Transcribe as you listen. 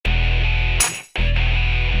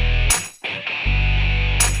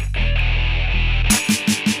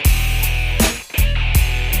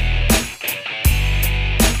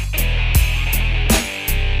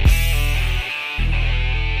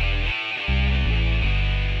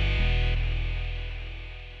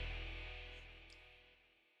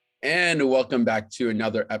And welcome back to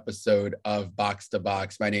another episode of Box to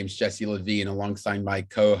Box. My name is Jesse Levine, alongside my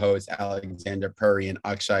co-host Alexander Puri and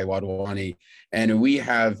Akshay Wadwani. And we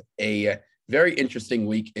have a very interesting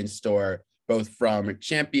week in store, both from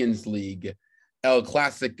Champions League, El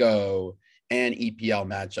Clasico, and EPL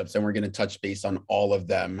matchups. And we're going to touch base on all of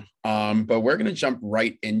them. But we're going to jump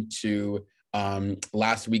right into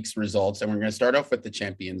last week's results. And we're going to start off with the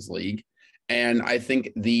Champions League. And I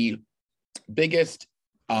think the biggest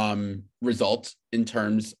result in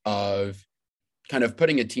terms of kind of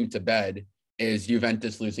putting a team to bed is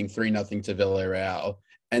Juventus losing 3-0 to Villarreal.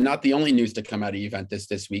 And not the only news to come out of Juventus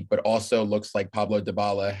this week, but also looks like Pablo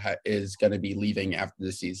Dybala is going to be leaving after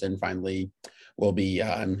the season. Finally, will be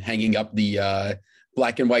hanging up the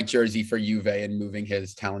black and white jersey for Juve and moving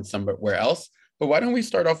his talent somewhere else. But why don't we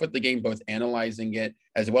start off with the game, both analyzing it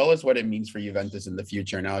as well as what it means for Juventus in the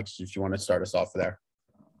future. And Alex, if you want to start us off there.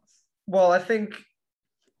 Well, I think,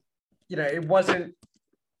 it wasn't,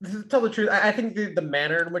 to tell the truth, I think the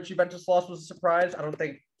manner in which Juventus lost was a surprise. I don't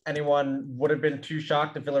think anyone would have been too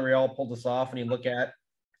shocked if Villarreal pulled this off. And you look at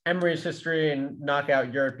Emery's history in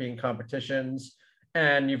knockout European competitions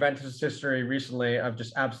and Juventus' history recently of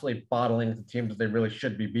just absolutely bottling the teams that they really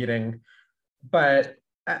should be beating. But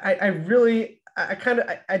I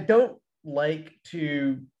don't like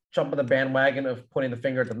to jump on the bandwagon of pointing the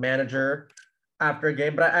finger at the manager after a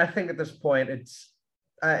game, but I think at this point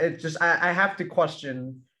I have to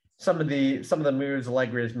question some of the moves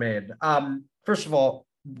Allegri has made. First of all,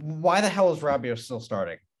 why the hell is Rabiot still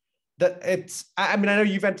starting? I know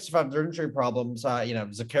Juventus have their injury problems.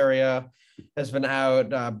 Zakaria has been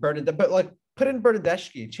out, Bernadette, but put in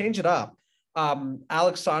Bernardeschi, change it up.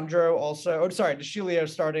 Alexandro also. De Chilio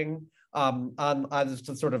starting on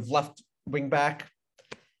the sort of left wing back.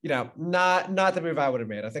 Not the move I would have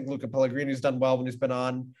made. I think Luca Pellegrini's done well when he's been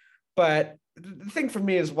on. But the thing for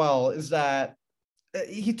me as well is that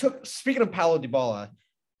speaking of Paulo Dybala,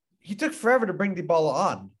 he took forever to bring Dybala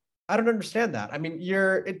on. I don't understand that. I mean,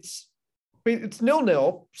 it's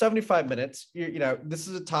 0-0, 75 minutes. This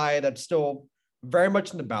is a tie that's still very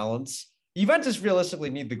much in the balance. Juventus realistically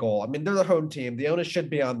need the goal. I mean, they're the home team. The onus should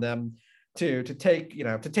be on them to take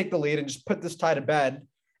the lead and just put this tie to bed.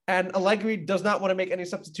 And Allegri does not want to make any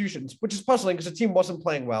substitutions, which is puzzling because the team wasn't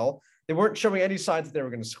playing well. They weren't showing any signs that they were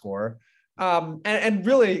going to score. And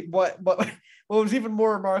really, what was even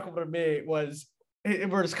more remarkable to me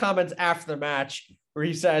were his comments after the match, where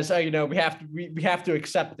he says, we have to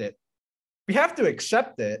accept it. We have to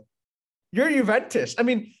accept it. You're Juventus. I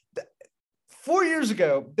mean, 4 years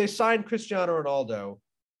ago, they signed Cristiano Ronaldo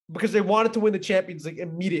because they wanted to win the Champions League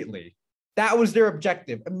immediately. That was their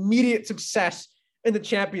objective, immediate success in the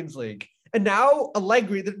Champions League. And now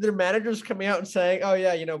Allegri, their manager's coming out and saying,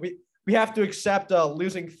 we have to accept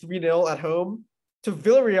losing 3-0 at home to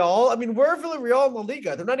Villarreal. I mean, where are Villarreal in La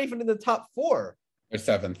Liga? They're not even in the top four. They're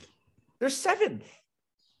seventh.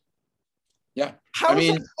 Yeah. How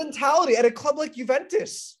is that mentality at a club like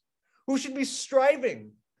Juventus, who should be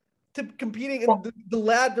striving to competing in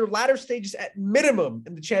their latter stages at minimum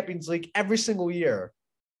in the Champions League every single year?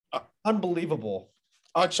 Unbelievable.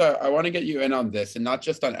 Akshay, I want to get you in on this, and not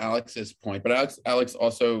just on Alex's point, but Alex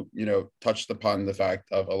also, touched upon the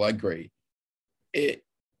fact of Allegri.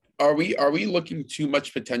 Are we looking too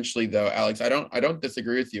much potentially, though, Alex? I don't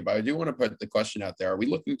disagree with you, but I do want to put the question out there. Are we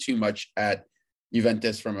looking too much at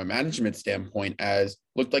Juventus from a management standpoint, as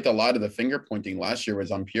looked like a lot of the finger pointing last year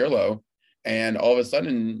was on Pirlo, and all of a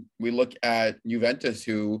sudden we look at Juventus,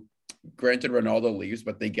 who, granted, Ronaldo leaves,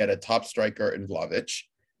 but they get a top striker in Vlahovic,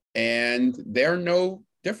 and they're no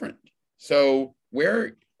different. So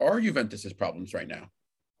where are Juventus's problems right now?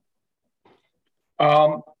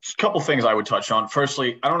 A couple things I would touch on.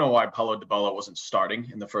 Firstly, I don't know why Paulo Dybala wasn't starting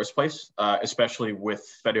in the first place, especially with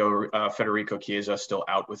Federico Chiesa still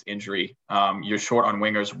out with injury. You're short on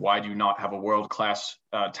wingers. Why do you not have a world-class,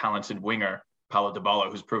 talented winger, Paulo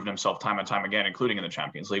Dybala, who's proven himself time and time again, including in the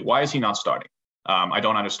Champions League? Why is he not starting? I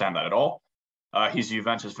don't understand that at all. He's a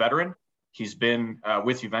Juventus veteran. He's been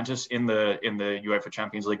with Juventus in the UEFA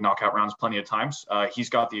Champions League knockout rounds plenty of times. He's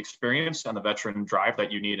got the experience and the veteran drive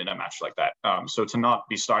that you need in a match like that. So to not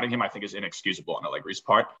be starting him, I think, is inexcusable on Allegri's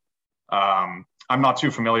part. I'm not too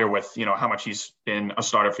familiar with how much he's been a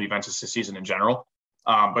starter for Juventus this season in general.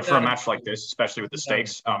 But for a match like this, especially with the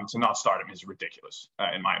stakes, to not start him is ridiculous,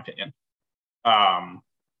 in my opinion. I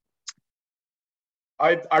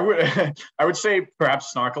would say,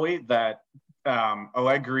 perhaps snarkily, that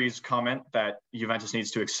Allegri's comment that Juventus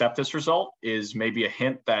needs to accept this result is maybe a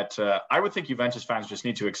hint that I would think Juventus fans just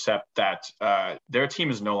need to accept that their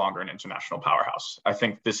team is no longer an international powerhouse. I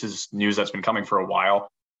think this is news that's been coming for a while.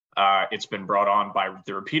 It's been brought on by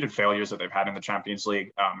the repeated failures that they've had in the Champions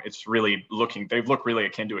League. They've looked really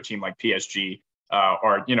akin to a team like PSG,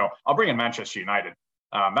 or, I'll bring in Manchester United.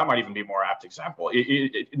 That might even be a more apt example.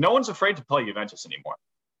 No one's afraid to play Juventus anymore.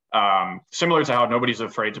 Similar to how nobody's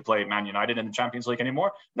afraid to play Man United in the Champions League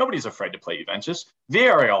anymore, nobody's afraid to play Juventus.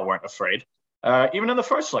 Villarreal weren't afraid. Even in the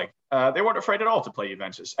first leg, they weren't afraid at all to play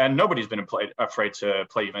Juventus. And nobody's been afraid to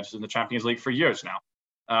play Juventus in the Champions League for years now.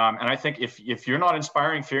 And I think if you're not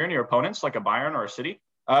inspiring fear in your opponents, like a Bayern or a City,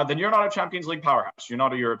 then you're not a Champions League powerhouse. You're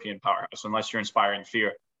not a European powerhouse unless you're inspiring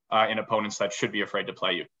fear in opponents that should be afraid to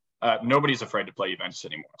play you. Nobody's afraid to play Juventus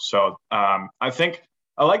anymore. So I think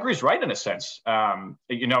Allegri's right in a sense.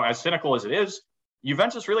 As cynical as it is,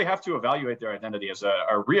 Juventus really have to reevaluate their identity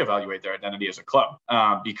as a club,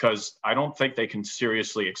 because I don't think they can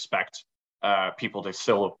seriously expect people to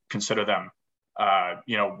still consider them,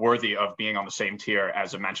 worthy of being on the same tier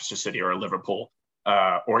as a Manchester City or a Liverpool,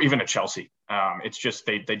 or even a Chelsea. It's just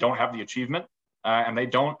they don't have the achievement, and they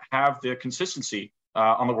don't have the consistency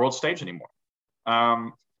on the world stage anymore.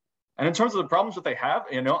 And in terms of the problems that they have,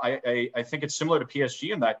 I think it's similar to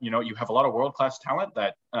PSG in that, you have a lot of world-class talent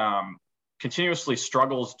that continuously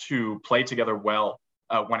struggles to play together well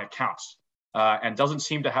when it counts, and doesn't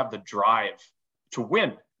seem to have the drive to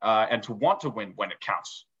win and to want to win when it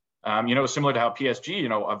counts. Similar to how PSG,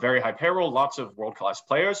 a very high payroll, lots of world-class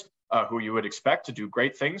players who you would expect to do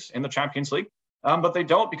great things in the Champions League. But they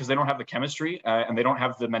don't, because they don't have the chemistry and they don't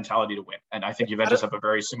have the mentality to win. And I think Juventus have a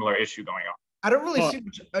very similar issue going on. I don't really see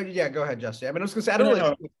much. Yeah, go ahead, Jesse. I was going to say, I don't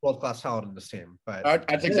really see world-class talent in this team. But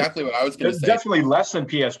that's exactly what I was going to say. Definitely less than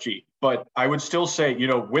PSG. But I would still say,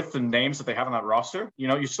 with the names that they have on that roster,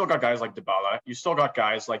 you still got guys like Dybala. You still got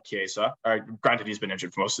guys like Chiesa. Granted, he's been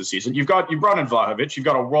injured for most of the season. You brought in Vlahovic. You've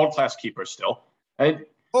got a world-class keeper still.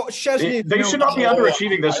 Szczesny. They should not be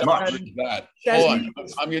underachieving this much. Hold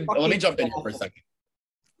on. Let me jump in here for a second.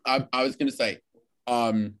 I was going to say,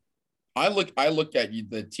 I looked at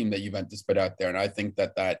the team that Juventus put out there, and I think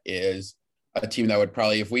that is a team that would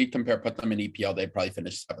probably, if we put them in EPL, they'd probably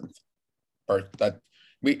finish 7th. Or that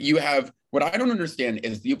you have, what I don't understand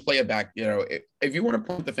is you play it back. If you want to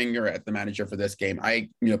point the finger at the manager for this game, I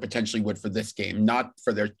potentially would for this game, not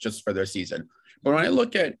for their season. But when I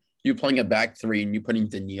look at you playing a back three and you putting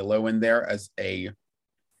Danilo in there as a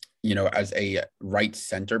right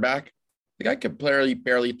center back, the guy could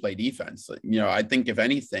barely play defense. I think if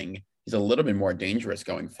anything, he's a little bit more dangerous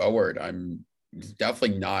going forward. He's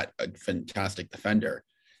definitely not a fantastic defender.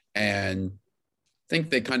 And I think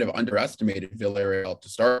they kind of underestimated Villarreal to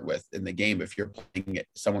start with in the game if you're playing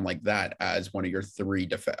someone like that as one of your three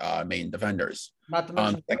main defenders. Not to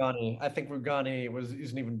mention Rugani. I think Rugani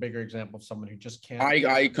is an even bigger example of someone who just can't.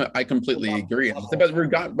 I completely agree. But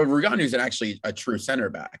Rugani is actually a true center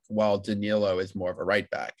back, while Danilo is more of a right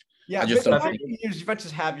back. Yeah,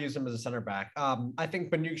 Juventus have used him as a center back. I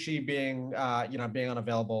think Bonucci being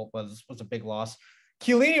unavailable was a big loss.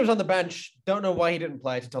 Chiellini was on the bench. Don't know why he didn't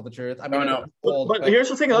play, to tell the truth. But here's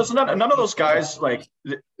the thing: none of those guys, like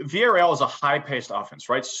Villarreal, is a high-paced offense,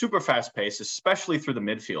 right? Super fast-paced, especially through the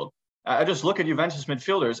midfield. I just look at Juventus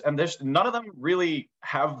midfielders, and none of them really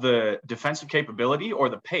have the defensive capability or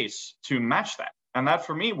the pace to match that. And that,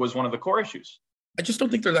 for me, was one of the core issues. I just don't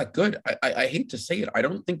think they're that good. I hate to say it. I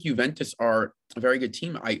don't think Juventus are a very good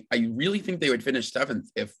team. I really think they would finish 7th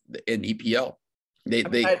if in EPL.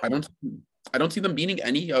 I don't see them beating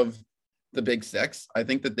any of the big 6. I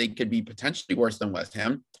think that they could be potentially worse than West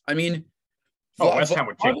Ham. West Ham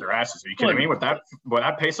would kick their asses. Are you kidding me? With that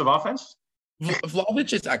pace of offense?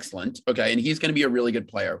 Vlahovic is excellent. Okay. And he's going to be a really good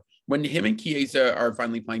player. When him and Chiesa are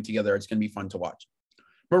finally playing together, it's going to be fun to watch.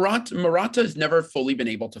 Morata has never fully been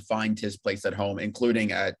able to find his place at home,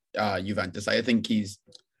 including at Juventus. I think he's,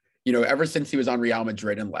 ever since he was on Real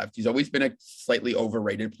Madrid and left, he's always been a slightly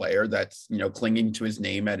overrated player that's, clinging to his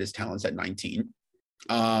name at his talents at 19.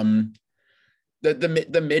 The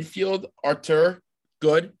midfield, Artur,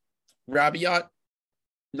 good. Rabiot,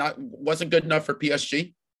 wasn't good enough for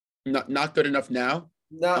PSG. Not good enough now.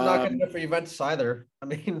 Not good enough for Juventus either.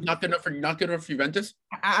 Not good enough for Juventus.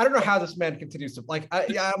 I don't know how this man continues to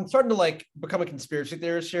I'm starting to become a conspiracy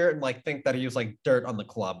theorist here and think that he was dirt on the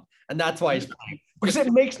club, and that's why he's playing, because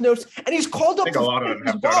it makes no sense. And he's called up. I think a lot of them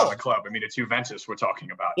have dirt on the club. It's Juventus we're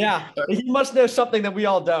talking about. Yeah, he must know something that we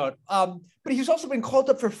all don't. But he's also been called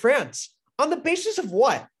up for France on the basis of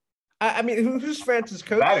what? Who's France's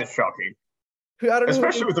coach? That is shocking.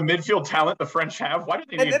 Especially with the midfield talent the French have. Why do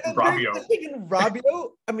they need Rabiot?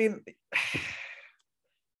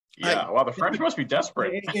 The French must be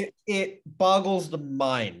desperate. It boggles the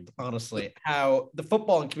mind, honestly, how the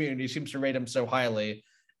footballing community seems to rate him so highly.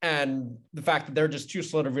 And the fact that they're just too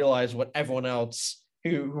slow to realize what everyone else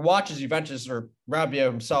who watches Juventus or Rabiot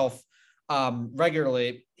himself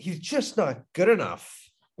regularly, he's just not good enough.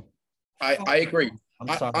 I agree.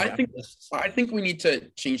 I'm sorry. I think we need to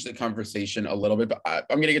change the conversation a little bit, but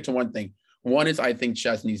I'm going to get to one thing. One is I think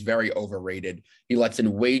Szczesny's very overrated. He lets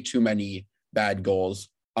in way too many bad goals.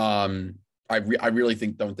 I really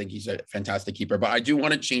don't think he's a fantastic keeper, but I do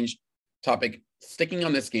want to change topic. Sticking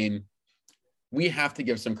on this game, we have to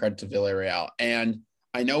give some credit to Villarreal. And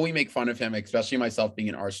I know we make fun of him, especially myself being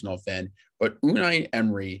an Arsenal fan, but Unai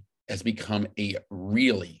Emery has become a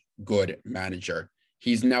really good manager.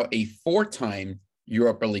 He's now a 4-time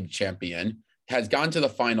Europa League champion, has gone to the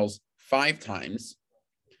finals 5 times,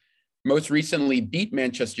 most recently beat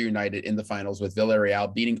Manchester United in the finals with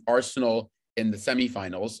Villarreal, beating Arsenal in the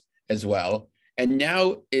semifinals as well, and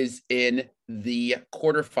now is in the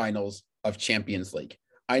quarterfinals of Champions League.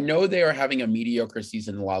 I know they are having a mediocre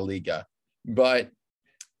season in La Liga, but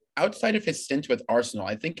outside of his stint with Arsenal,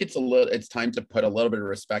 I think it's time to put a little bit of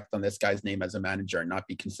respect on this guy's name as a manager and not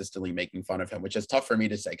be consistently making fun of him, which is tough for me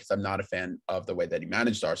to say because I'm not a fan of the way that he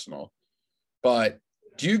managed Arsenal. But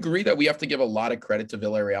do you agree that we have to give a lot of credit to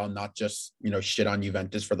Villarreal, not just, shit on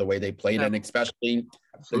Juventus for the way they played, and especially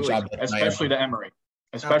the job that especially to Emery.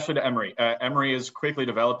 Especially to Emery. Emery is quickly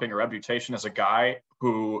developing a reputation as a guy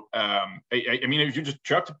who, if you just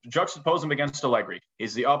juxtapose him against Allegri,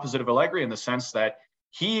 he's the opposite of Allegri in the sense that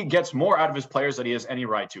he gets more out of his players than he has any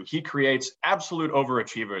right to. He creates absolute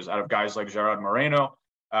overachievers out of guys like Gerard Moreno,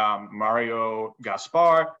 Mario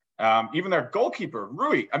Gaspar, even their goalkeeper,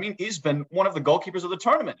 Rui. He's been one of the goalkeepers of the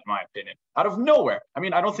tournament, in my opinion, out of nowhere. I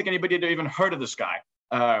don't think anybody had even heard of this guy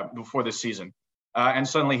before this season. And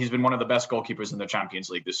suddenly he's been one of the best goalkeepers in the Champions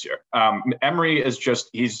League this year. Emery is just,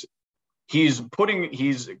 he's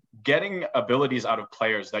getting abilities out of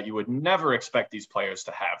players that you would never expect these players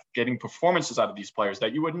to have, getting performances out of these players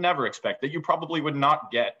that you would never expect, that you probably would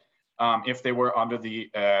not get if they were under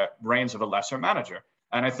the reins of a lesser manager.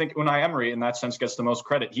 And I think Unai Emery, in that sense, gets the most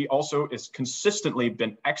credit. He also has consistently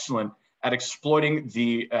been excellent at exploiting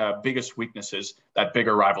the biggest weaknesses that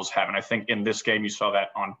bigger rivals have. And I think in this game, you saw that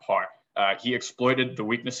on par. He exploited the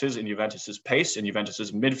weaknesses in Juventus's pace, in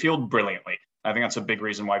Juventus's midfield brilliantly. I think that's a big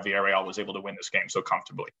reason why Villarreal was able to win this game so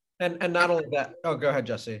comfortably. And not only that, go ahead,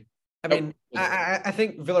 Jesse. I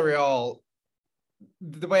think Villarreal,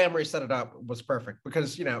 the way Emery set it up was perfect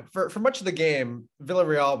because, for much of the game,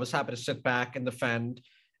 Villarreal was happy to sit back and defend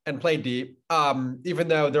and play deep, even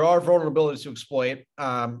though there are vulnerabilities to exploit,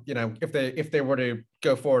 if they were to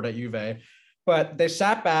go forward at Juve. But they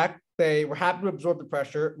sat back. They were happy to absorb the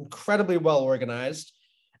pressure, incredibly well organized.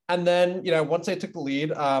 And then, once they took the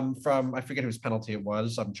lead from, I forget whose penalty it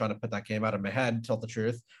was. I'm trying to put that game out of my head, tell the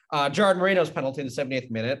truth. Gerard Moreno's penalty in the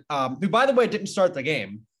 78th minute, who, by the way, didn't start the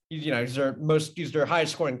game. He's their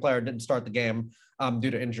highest scoring player, didn't start the game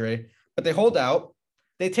due to injury. But they hold out.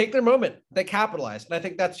 They take their moment. They capitalize. And I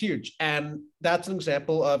think that's huge. And that's an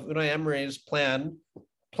example of Unai Emery's plan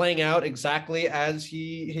playing out exactly as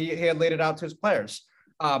he had laid it out to his players.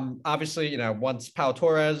 Obviously, once Pau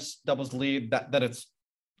Torres doubles the lead, that it's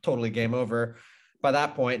totally game over by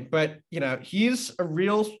that point. But, he's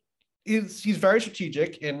very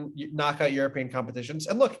strategic in knockout European competitions.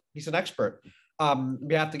 And look, he's an expert.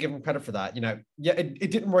 We have to give him credit for that.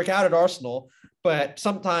 It didn't work out at Arsenal, but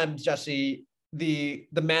sometimes, Jesse, the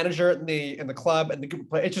manager and the club and the group of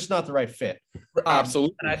players, it's just not the right fit.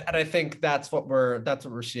 Absolutely. And I think that's what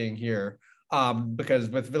we're seeing here. Because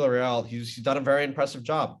with Villarreal, he's done a very impressive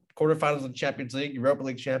job. Quarterfinals of the Champions League, Europa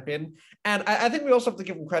League champion. And I think we also have to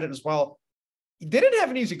give him credit as well. He didn't have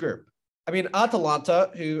an easy group.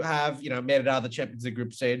 Atalanta, who have, made it out of the Champions League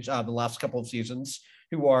group stage the last couple of seasons,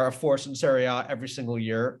 who are a force in Serie A every single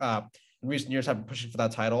year, in recent years have been pushing for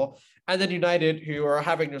that title. And then United, who are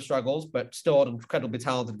having their struggles, but still an incredibly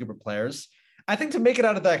talented group of players. I think to make it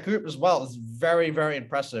out of that group as well is very, very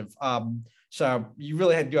impressive. So you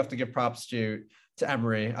really do have to give props to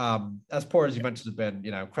Emery. As poor as Juventus have been,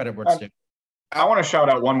 credit where it's due. I want to shout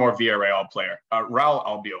out one more Villarreal player, Raul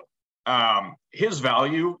Albiol. His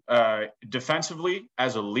value defensively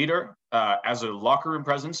as a leader, as a locker room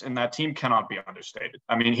presence in that team cannot be understated.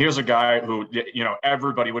 Here's a guy who,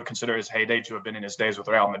 everybody would consider his heyday to have been in his days with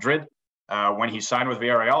Real Madrid. When he signed with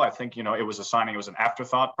Villarreal, I think, it was a signing, it was an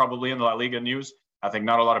afterthought probably in the La Liga news. I think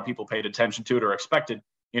not a lot of people paid attention to it or expected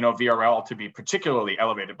Villarreal to be particularly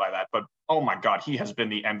elevated by that. But, oh my God, he has been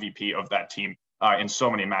the MVP of that team in so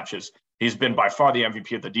many matches. He's been by far the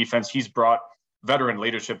MVP of the defense. He's brought veteran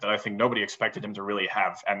leadership that I think nobody expected him to really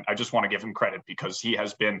have. And I just want to give him credit because he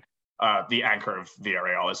has been the anchor of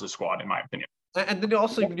Villarreal as a squad, in my opinion. And then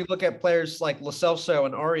also, when you look at players like Lo Celso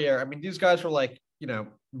and Aurier, I mean, these guys were like,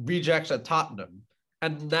 rejects at Tottenham.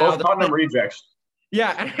 And now Both Tottenham rejects.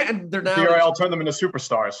 Yeah, and they're now Villarreal turned them into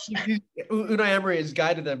superstars. Unai Emery has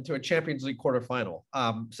guided them to a Champions League quarterfinal.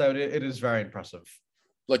 So it is very impressive.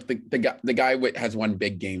 Look, the guy has won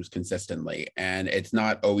big games consistently, and it's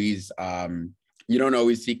not always you don't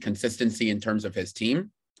always see consistency in terms of his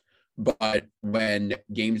team, but when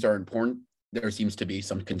games are important, there seems to be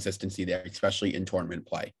some consistency there, especially in tournament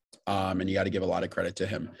play. And you got to give a lot of credit to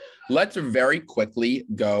him. Let's very quickly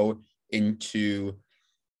go into,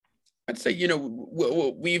 I'd say,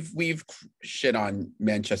 we've shit on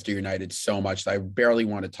Manchester United so much that I barely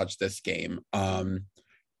want to touch this game.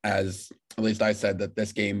 As at least I said that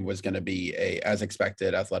this game was going to be as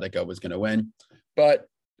expected, Atletico was going to win. But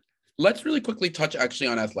let's really quickly touch actually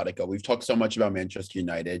on Atletico. We've talked so much about Manchester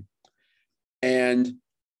United. And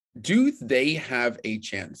do they have a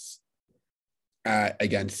chance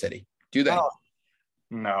against City? Do they?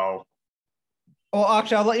 No. Well,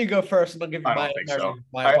 actually, I'll let you go first, and I'll give you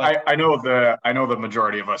I know the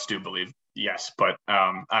majority of us do believe yes, but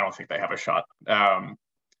I don't think they have a shot.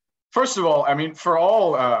 First of all, I mean, for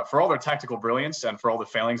all their tactical brilliance and for all the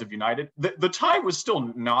failings of United, the tie was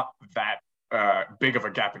still not that big of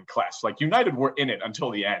a gap in class. Like, United were in it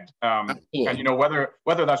until the end, and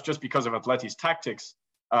whether that's just because of Atleti's tactics,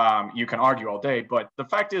 you can argue all day. But the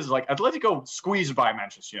fact is, like, Atletico squeezed by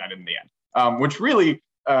Manchester United in the end, which really.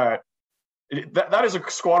 That is a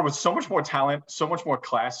squad with so much more talent, so much more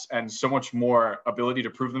class, and so much more ability to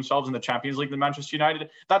prove themselves in the Champions League than Manchester United.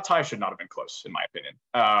 That tie should not have been close, in my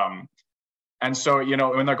opinion. And so,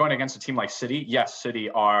 when they're going against a team like City, yes, City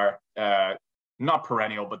are not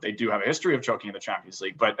perennial, but they do have a history of choking in the Champions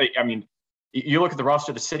League. But, I mean, you look at the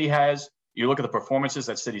roster that City has, you look at the performances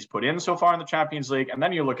that City's put in so far in the Champions League, and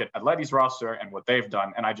then you look at Atleti's roster and what they've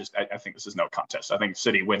done, and I think this is no contest. I think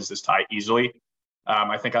City wins this tie easily.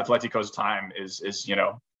 I think Atletico's time is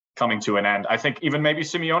coming to an end. I think even maybe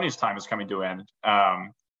Simeone's time is coming to an end.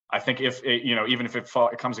 I think if even if it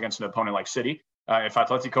comes against an opponent like City, if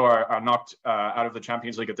Atletico are knocked out of the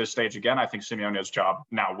Champions League at this stage again, I think Simeone's job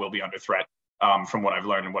now will be under threat. From what I've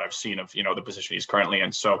learned and what I've seen of the position he's currently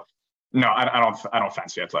in. So no, I don't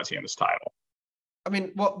fancy Atleti in this title. I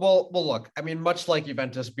mean, well, look. I mean, much like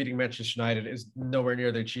Juventus beating Manchester United is nowhere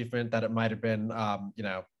near the achievement that it might have been, 5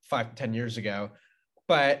 to 10 years ago.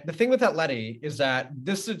 But the thing with Atleti is that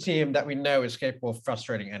this is a team that we know is capable of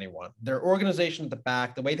frustrating anyone. Their organization at the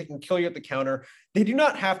back, the way they can kill you at the counter, they do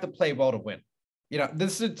not have to play well to win.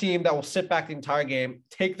 This is a team that will sit back the entire game,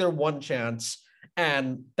 take their one chance,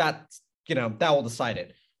 and that will decide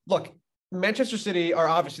it. Look, Manchester City are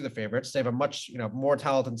obviously the favorites. They have a much, more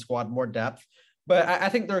talented squad, more depth. But I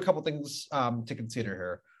think there are a couple things to consider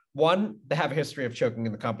here. One, they have a history of choking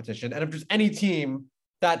in the competition. And if there's any team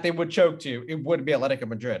that they would choke to, it would be Atletico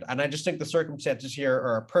Madrid. And I just think the circumstances here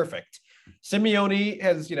are perfect. Simeone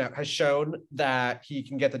has shown that he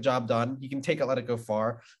can get the job done. He can take Atletico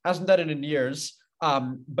far. Hasn't done it in years,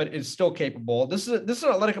 but is still capable. This is an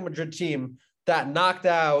Atletico Madrid team that knocked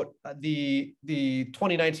out the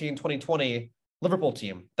 2019-2020 Liverpool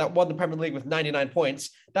team that won the Premier League with 99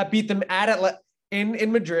 points, that beat them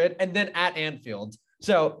in Madrid and then at Anfield.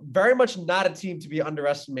 So very much not a team to be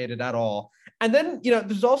underestimated at all. And then,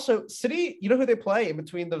 there's also City, who they play in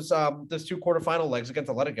between those two quarterfinal legs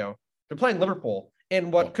against Atletico. They're playing Liverpool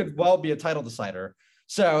in what could well be a title decider.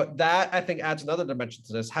 So that, I think, adds another dimension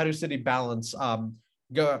to this. How do City balance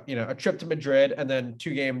a trip to Madrid and then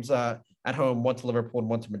 2 games at home, one to Liverpool and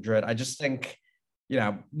one to Madrid? I just think,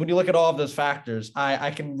 when you look at all of those factors,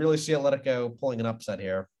 I can really see Atletico pulling an upset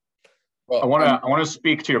here. Well, I want to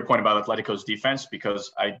speak to your point about Atletico's defense,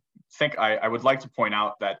 because I think I would like to point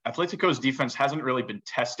out that Atletico's defense hasn't really been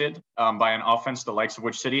tested by an offense the likes of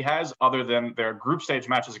which City has, other than their group stage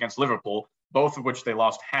matches against Liverpool, both of which they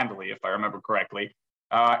lost handily, if I remember correctly.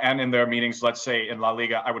 And in their meetings, let's say in La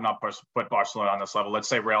Liga, I would not put Barcelona on this level. Let's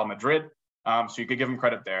say Real Madrid. So you could give them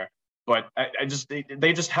credit there. But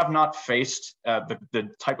they just have not faced the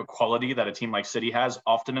type of quality that a team like City has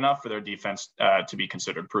often enough for their defense to be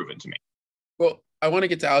considered proven to me. Well, I want to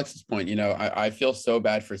get to Alex's point. I feel so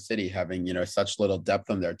bad for City having, such little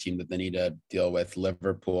depth on their team that they need to deal with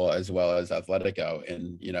Liverpool as well as Atletico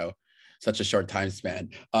in, such a short time span.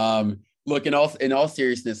 Look, in all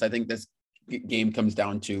seriousness, I think this game comes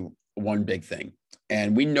down to one big thing.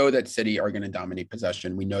 And we know that City are going to dominate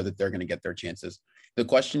possession. We know that they're going to get their chances. The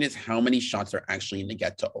question is how many shots are actually going to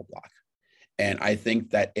get to Oblak. And I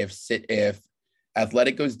think that if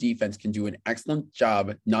Atletico's defense can do an excellent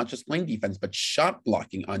job, not just playing defense, but shot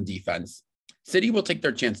blocking on defense, City will take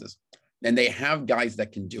their chances. And they have guys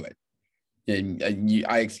that can do it.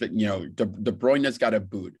 I expect, De Bruyne's got a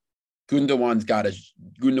boot. Gundogan's got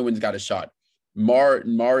a shot.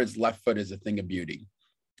 Mar's left foot is a thing of beauty.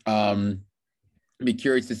 I'd be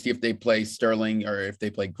curious to see if they play Sterling or if they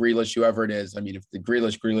play Grealish, whoever it is. I mean, if the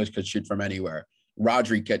Grealish could shoot from anywhere.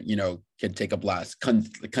 Rodri could take a blast.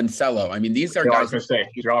 Cancelo. I mean, these are guys.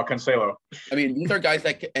 Joao Cancelo. I mean, these are guys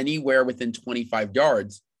that anywhere within 25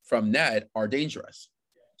 yards from net are dangerous.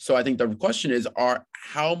 So I think the question is,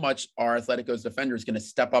 how much are Atletico's defenders going to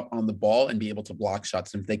step up on the ball and be able to block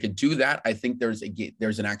shots? And if they could do that, I think there's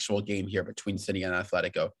an actual game here between City and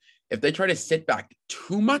Atletico. If they try to sit back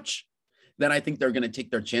too much, then I think they're going to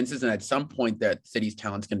take their chances. And at some point that City's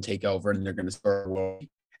talent's going to take over and they're going to score.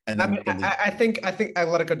 And then I think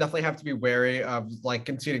Atletico definitely have to be wary of like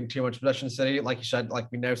conceding too much possession to City. Like you said,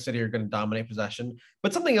 like we know City are going to dominate possession,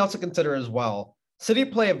 but something else to consider as well. City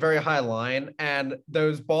play a very high line, and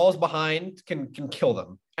those balls behind can kill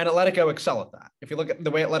them. And Atletico excel at that. If you look at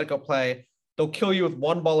the way Atletico play, they'll kill you with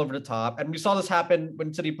one ball over the top. And we saw this happen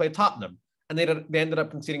when City played Tottenham, and they ended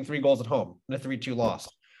up conceding 3 goals at home in a 3-2 loss.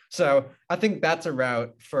 So I think that's a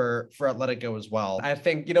route for Atletico as well. I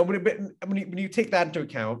think, when you take that into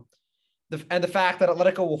account, the fact that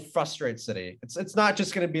Atletico will frustrate City, it's not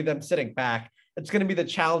just going to be them sitting back. It's going to be the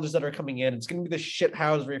challenges that are coming in. It's going to be the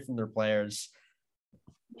shithousery from their players.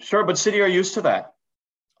 Sure, but City are used to that.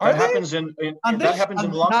 That happens in the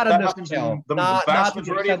vast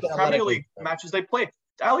majority of the Premier League matches they play.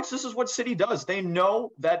 Alex, this is what City does. They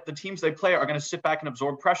know that the teams they play are going to sit back and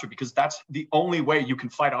absorb pressure because that's the only way you can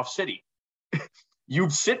fight off City. You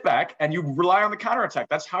sit back and you rely on the counterattack.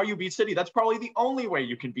 That's how you beat City. That's probably the only way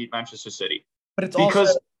you can beat Manchester City. But it's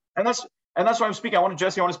also and that's why I'm speaking. I want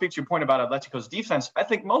to speak to your point about Atletico's defense. I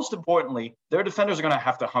think most importantly, their defenders are going to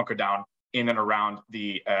have to hunker down in and around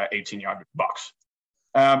the 18-yard box.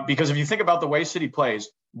 Because if you think about the way City plays,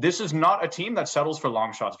 this is not a team that settles for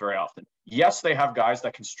long shots very often. Yes, they have guys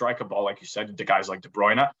that can strike a ball, like you said, the guys like De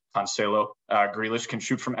Bruyne, Cancelo, Grealish can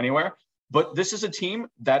shoot from anywhere. But this is a team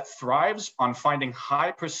that thrives on finding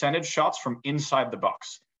high percentage shots from inside the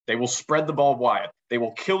box. They will spread the ball wide. They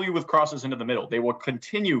will kill you with crosses into the middle. They will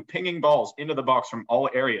continue pinging balls into the box from all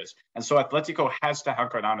areas. And so Atletico has to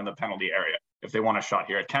hunker down in the penalty area if they want a shot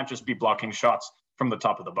here. It can't just be blocking shots from the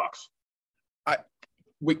top of the box.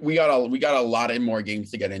 We got a lot of more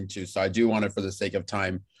games to get into, so I do want to, for the sake of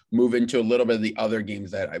time, move into a little bit of the other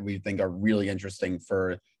games that we think are really interesting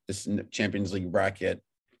for this Champions League bracket.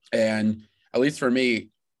 And at least for me,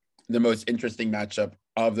 the most interesting matchup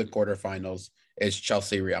of the quarterfinals is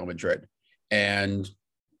Chelsea-Real Madrid. And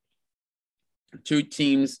two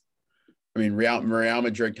teams, Real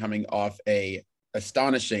Madrid coming off a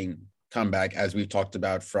astonishing comeback, as we've talked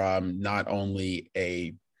about, from not only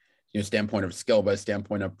a standpoint of skill, but a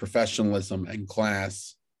standpoint of professionalism and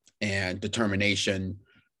class and determination.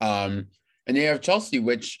 And you have Chelsea,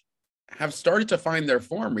 which have started to find their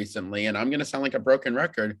form recently. And I'm going to sound like a broken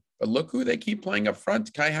record, but look who they keep playing up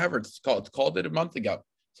front. Kai Havertz called it a month ago.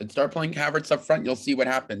 Said start playing Havertz up front, you'll see what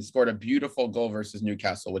happens. Scored a beautiful goal versus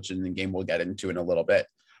Newcastle, which in the game we'll get into in a little bit.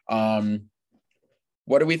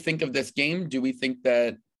 What do we think of this game? Do we think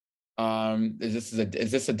that is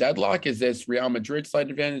this a deadlock? Is this Real Madrid slight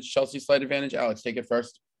advantage, Chelsea slight advantage? Alex, take it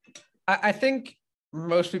first. I think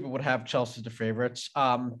most people would have Chelsea to favorites,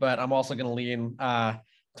 but I'm also going to lean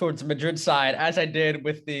towards the Madrid side, as I did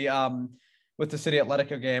with the City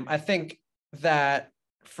Atletico game. I think that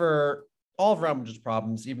for all of Real Madrid's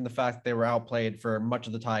problems, even the fact that they were outplayed for much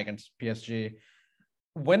of the tie against PSG,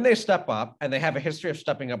 when they step up, and they have a history of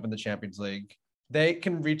stepping up in the Champions League, they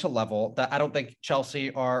can reach a level that I don't think Chelsea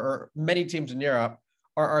or many teams in Europe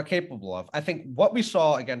are capable of. I think what we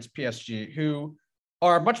saw against PSG, who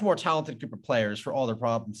are a much more talented group of players for all their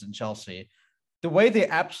problems than Chelsea, the way they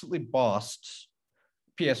absolutely bossed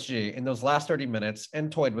PSG in those last 30 minutes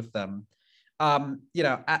and toyed with them,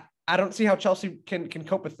 I don't see how Chelsea can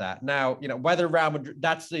cope with that. Now, whether Real Madrid,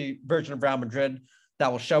 that's the version of Real Madrid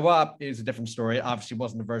that will show up, is a different story. Obviously,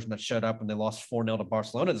 wasn't the version that showed up when they lost 4-0 to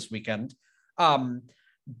Barcelona this weekend.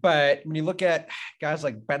 But when you look at guys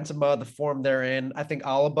like Benzema, the form they're in, I think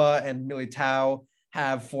Alaba and Militao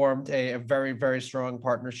have formed a very, very strong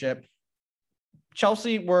partnership.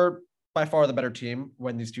 Chelsea were by far the better team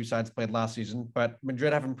when these two sides played last season, but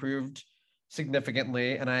Madrid have improved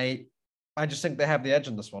significantly, and I just think they have the edge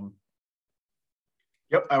in this one.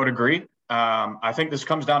 Yep, I would agree. I think this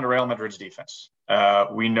comes down to Real Madrid's defense.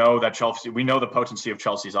 We know the potency of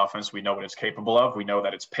Chelsea's offense. We know what it's capable of. We know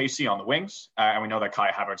that it's pacey on the wings, and we know that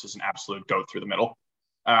Kai Havertz is an absolute goat through the middle.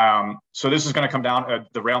 So this is going to come down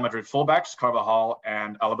the Real Madrid fullbacks, Carvajal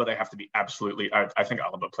and Alaba. They have to be absolutely. I think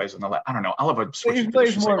Alaba plays on the left. I don't know. Alaba switches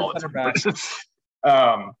positions like all the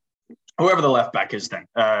time. Whoever the left back is, then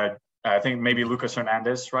I think maybe Lucas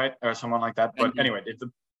Hernandez, right, or someone like that. But anyway,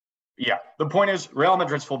 the point is Real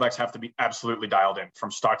Madrid's fullbacks have to be absolutely dialed in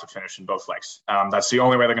from start to finish in both legs. That's the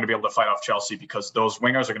only way they're going to be able to fight off Chelsea, because those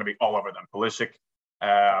wingers are going to be all over them. Pulisic.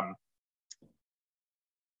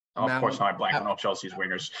 Of course, now I blank on all Chelsea's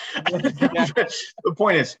wingers. The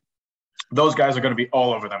point is, those guys are going to be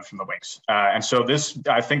all over them from the wings. And so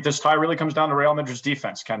I think this tie really comes down to Real Madrid's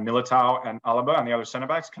defense. Can Militao and Alaba and the other center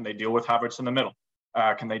backs, can they deal with Havertz in the middle?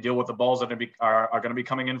 Can they deal with the balls that are going to be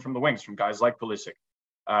coming in from the wings from guys like Pulisic?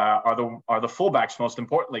 Are the fullbacks, most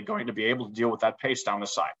importantly, going to be able to deal with that pace down the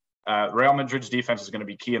side? Real Madrid's defense is going to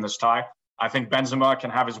be key in this tie. I think Benzema can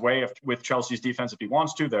have his way with Chelsea's defense if he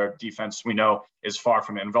wants to. Their defense, we know, is far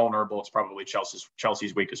from invulnerable. It's probably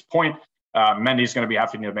Chelsea's weakest point. Mendy's going to be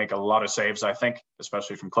having to make a lot of saves, I think,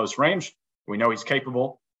 especially from close range. We know he's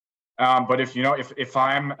capable. But if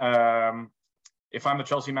I'm the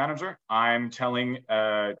Chelsea manager, I'm telling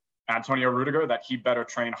Antonio Rudiger that he better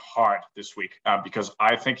train hard this week, because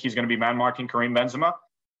I think he's going to be man-marking Karim Benzema.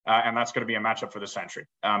 And that's going to be a matchup for the century.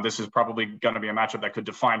 This is probably going to be a matchup that could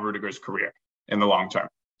define Rudiger's career in the long term.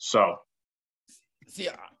 So, see,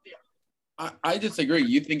 I disagree.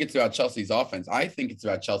 You think it's about Chelsea's offense. I think it's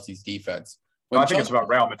about Chelsea's defense. I think it's about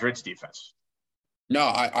Real Madrid's defense. No,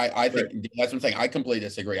 I think that's what I'm saying. I completely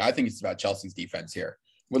disagree. I think it's about Chelsea's defense here.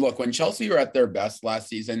 Well, look, when Chelsea were at their best last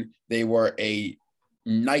season, they were a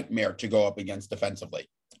nightmare to go up against defensively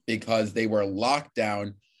because they were locked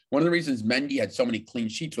down. One of the reasons Mendy had so many clean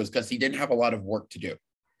sheets was because he didn't have a lot of work to do.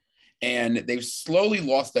 And they've slowly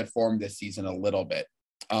lost that form this season a little bit.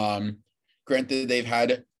 Granted, they've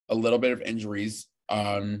had a little bit of injuries.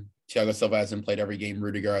 Thiago Silva hasn't played every game.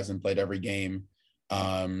 Rudiger hasn't played every game.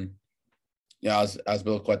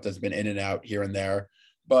 Azpilicueta has been in and out here and there.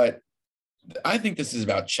 But I think this is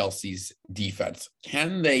about Chelsea's defense.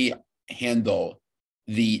 Can they handle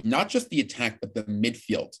not just the attack, but the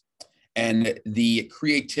midfield? And the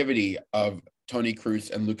creativity of Toni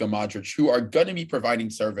Kroos and Luka Modric, who are going to be providing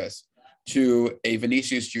service to a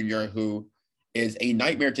Vinicius Jr., who is a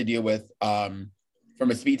nightmare to deal with from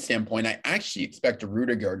a speed standpoint. I actually expect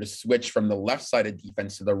Rudiger to switch from the left side of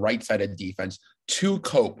defense to the right side of defense to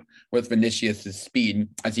cope with Vinicius' speed,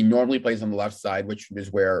 as he normally plays on the left side, which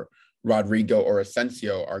is where Rodrigo or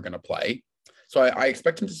Asensio are going to play. So I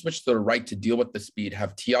expect him to switch to the right to deal with the speed,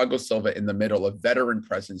 have Thiago Silva in the middle, a veteran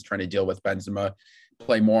presence trying to deal with Benzema,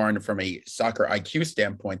 play more on from a soccer IQ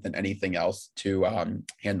standpoint than anything else to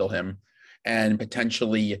handle him, and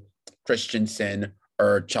potentially Christensen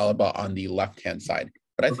or Chalobah on the left-hand side.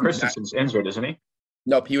 But I think Christensen's injured, isn't he?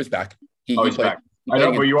 Nope, he was back. He's back. I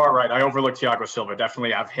know, but you are right. I overlooked Thiago Silva.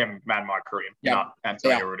 Definitely have him man-mark Karim, not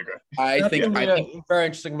Antonio Rudiger. I think a very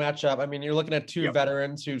interesting matchup. I mean, you're looking at two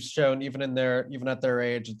veterans who've shown even at their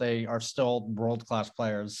age, they are still world-class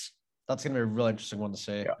players. That's going to be a really interesting one to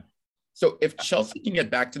see. Yeah. So if Chelsea can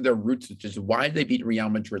get back to their roots, which is why they beat Real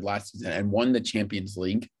Madrid last season and won the Champions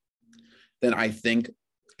League, then I think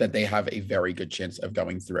that they have a very good chance of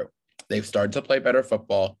going through. They've started to play better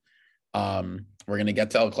football. We're going to get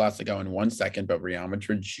to El Clasico in 1 second, but Real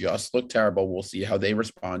Madrid just looked terrible. We'll see how they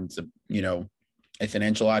respond to, it's an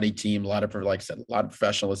Ancelotti team, a lot of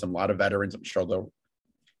professionalism, a lot of veterans. I'm sure they'll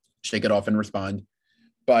shake it off and respond.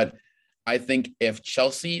 But I think if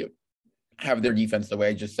Chelsea have their defense the way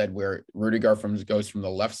I just said, where Rudiger goes from the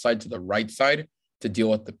left side to the right side to deal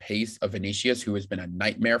with the pace of Vinicius, who has been a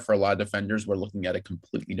nightmare for a lot of defenders, we're looking at a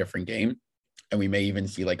completely different game. And we may even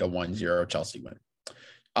see like a 1-0 Chelsea win.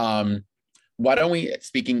 Why don't we,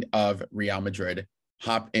 speaking of Real Madrid,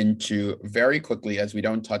 hop into very quickly, as we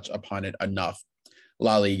don't touch upon it enough,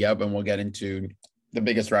 La Liga, and we'll get into the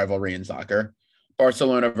biggest rivalry in soccer,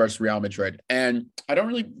 Barcelona versus Real Madrid. And I don't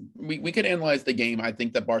really, we could analyze the game. I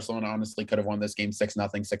think that Barcelona honestly could have won this game 6-0,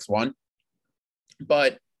 6-1.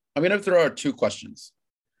 But I'm going to throw out two questions.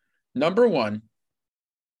 Number one,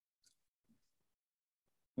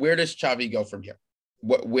 where does Xavi go from here?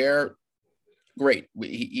 Great.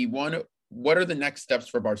 He won. What are the next steps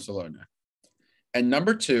for Barcelona? And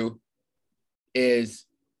number two is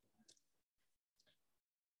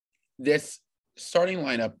this starting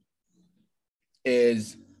lineup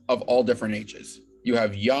is of all different ages. You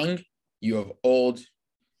have young, you have old,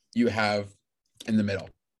 you have in the middle.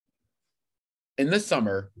 In the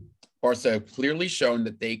summer, Barca have clearly shown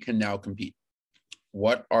that they can now compete.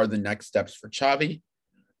 What are the next steps for Xavi?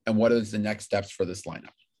 And what is the next steps for this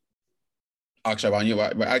lineup? Akshay,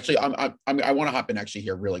 actually, I want to hop in actually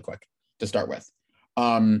here really quick to start with.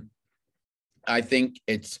 I think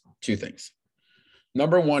it's two things.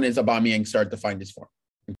 Number one is Aubameyang started to find his form.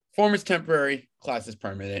 Form is temporary, class is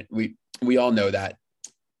permanent. We all know that.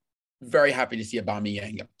 Very happy to see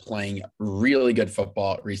Aubameyang playing really good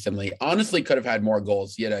football recently. Honestly, could have had more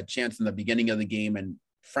goals. He had a chance in the beginning of the game and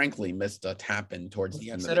frankly missed a tap-in towards the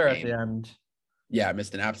end of the game. At the end. Yeah,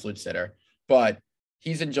 missed an absolute sitter. But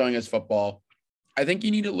he's enjoying his football. I think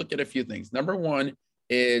you need to look at a few things. Number one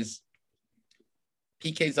is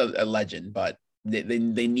PK's a legend, but they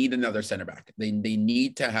need another center back. They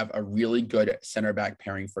need to have a really good center back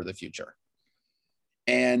pairing for the future.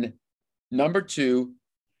 And number two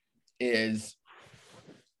is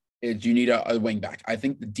you need a wing back. I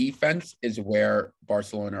think the defense is where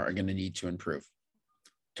Barcelona are going to need to improve.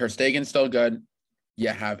 Ter Stegen's still good. You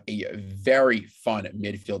have a very fun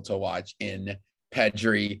midfield to watch in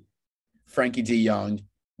Pedri, Frankie de Jong,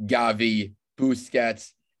 Gavi,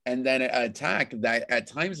 Busquets, and then an attack that at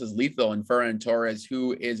times is lethal in Ferran Torres,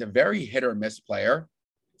 who is a very hit or miss player.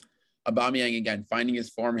 Aubameyang, again, finding his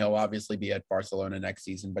form. He'll obviously be at Barcelona next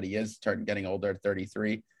season, but he is getting older at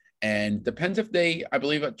 33. And depends if I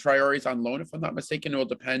believe Traore's on loan, if I'm not mistaken. It will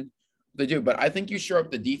depend what they do. But I think you shore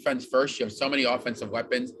up the defense first. You have so many offensive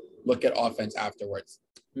weapons. Look at offense afterwards.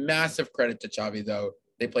 Massive credit to Xavi, though.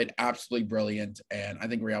 They played absolutely brilliant. And I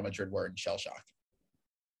think Real Madrid were in shell shock.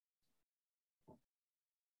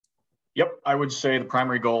 Yep, I would say the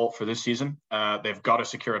primary goal for this season, they've got to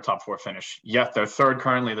secure a top four finish. Yet they're third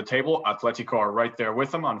currently in the table. Atletico are right there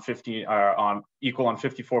with them on equal on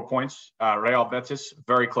 54 points. Real Betis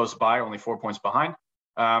very close by, only 4 points behind.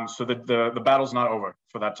 So the battle's not over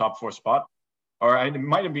for that top four spot. Or it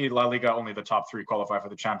might be La Liga, only the top three qualify for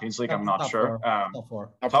the Champions League. I'm not sure.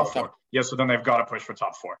 Top four. Yeah, so then they've got to push for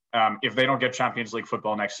top four. If they don't get Champions League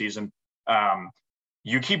football next season,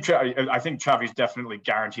 I think Xavi's definitely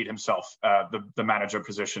guaranteed himself the manager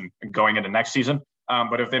position going into next season.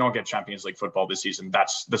 But if they don't get Champions League football this season,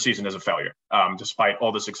 the season is a failure, despite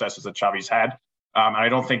all the successes that Xavi's had. And I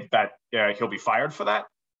don't think that he'll be fired for that.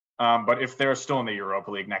 But if they're still in the Europa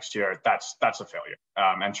League next year, that's a failure.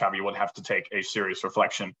 And Xavi would have to take a serious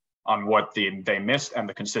reflection on what they missed and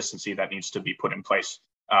the consistency that needs to be put in place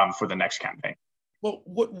for the next campaign. Well,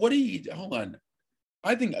 what do you – hold on.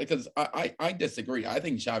 I think because I disagree. I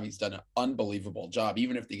think Xavi's done an unbelievable job,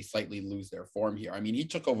 even if they slightly lose their form here. I mean, he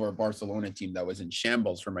took over a Barcelona team that was in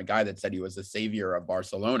shambles from a guy that said he was the savior of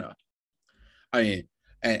Barcelona. I mean,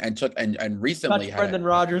 and recently had Brendan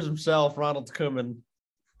Rodgers himself, Ronald Koeman.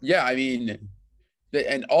 Yeah, I mean,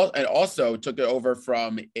 and also took it over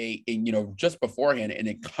from a just beforehand an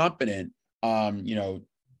incompetent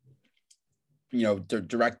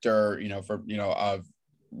director of.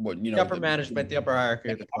 The upper management, the upper hierarchy,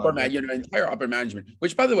 entire upper management.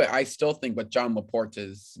 Which, by the way, I still think what John Laporte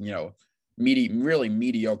is, really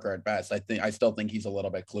mediocre at best. I still think he's a little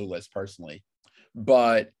bit clueless personally,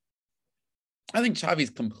 but I think Xavi's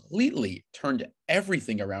completely turned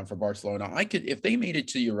everything around for Barcelona. If they made it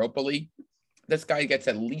to Europa League, this guy gets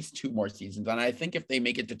at least 2 more seasons, and I think if they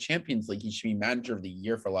make it to Champions League, he should be manager of the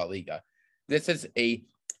year for La Liga. This is a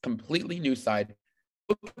completely new side.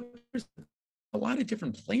 A lot of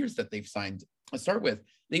different players that they've signed. Let's start with,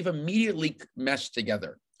 they've immediately meshed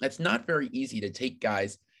together. It's not very easy to take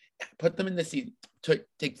guys, put them in the season,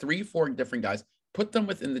 take 3-4 different guys, put them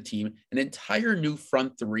within the team, an entire new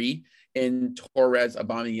front three in Torres,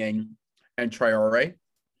 Aubameyang, and Traore.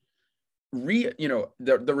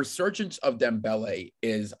 The resurgence of Dembele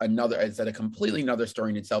is a completely another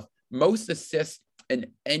story in itself. Most assists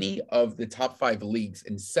in any of the top 5 leagues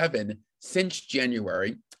in 7 since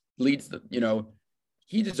January. Leads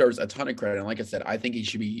he deserves a ton of credit. And like I said, I think he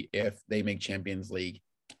should be, if they make Champions League,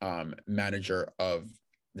 manager of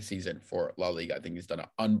the season for La Liga. I think he's done an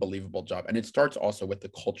unbelievable job. And it starts also with the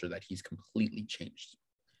culture that he's completely changed.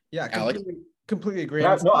 Yeah, completely agree.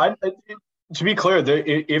 To be clear,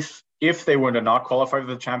 if they were to not qualify for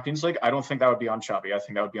the Champions League, I don't think that would be on Xavi. I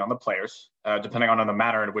think that would be on the players, depending on the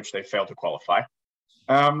manner in which they fail to qualify.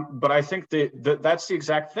 But I think that's the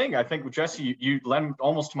exact thing. I think, Jesse, you lend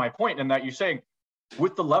almost to my point in that you're saying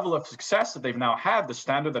with the level of success that they've now had, the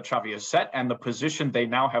standard that Xavi has set, and the position they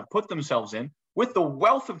now have put themselves in, with the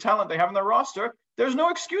wealth of talent they have in their roster, there's no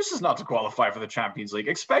excuses not to qualify for the Champions League,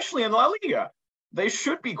 especially in La Liga. They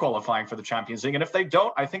should be qualifying for the Champions League. And if they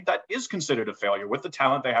don't, I think that is considered a failure with the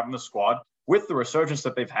talent they have in the squad, with the resurgence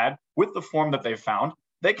that they've had, with the form that they've found.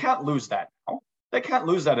 They can't lose that now. They can't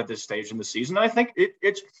lose that at this stage in the season. And I think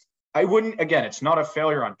it's not a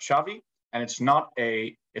failure on Xavi, and it's not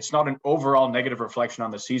an overall negative reflection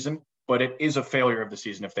on the season, but it is a failure of the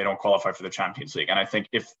season if they don't qualify for the Champions League. And I think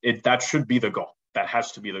that should be the goal. That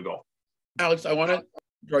has to be the goal. Alex, I want to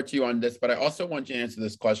draw to you on this, but I also want you to answer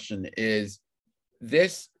this question. Is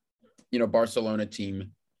this, Barcelona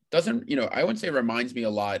team doesn't, I wouldn't say it reminds me a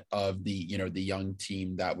lot of the young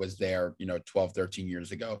team that was there, 12, 13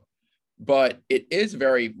 years ago. But it is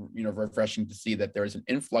very, refreshing to see that there is an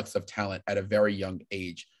influx of talent at a very young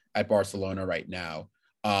age at Barcelona right now.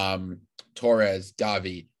 Torres,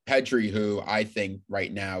 Gavi, Pedri, who I think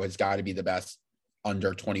right now has got to be the best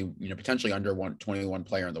under 20, potentially under 21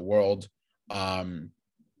 player in the world.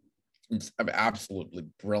 It's absolutely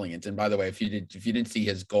brilliant. And by the way, if you didn't see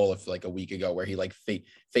his goal of like a week ago where he like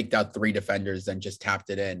faked out 3 defenders and just tapped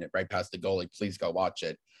it in right past the goalie, please go watch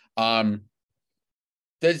it.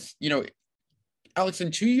 Does, Alex,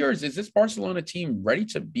 in 2 years, is this Barcelona team ready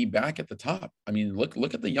to be back at the top? I mean,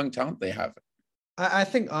 look at the young talent they have. I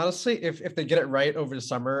think honestly, if they get it right over the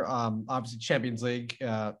summer, obviously Champions League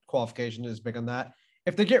qualification is big on that.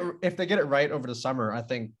 If they get it right over the summer, I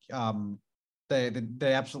think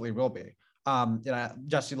they absolutely will be.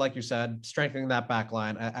 Jesse, like you said, strengthening that back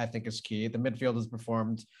line, I think is key. The midfield has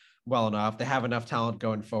performed well enough. They have enough talent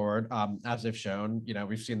going forward, as they've shown.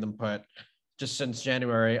 We've seen them put just since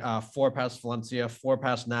January, 4 past Valencia, 4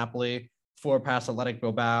 past Napoli, 4 past Athletic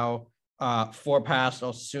Bilbao, 4 past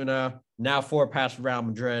Osasuna, now 4 past Real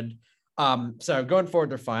Madrid. So going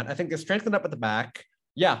forward, they're fine. I think they're strengthened up at the back.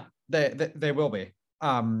 Yeah, they will be.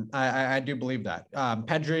 I do believe that.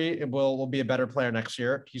 Pedri will be a better player next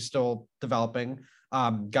year. He's still developing.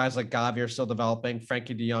 Guys like Gavi are still developing.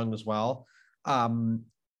 Frankie de Jong as well.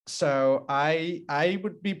 So I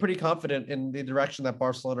would be pretty confident in the direction that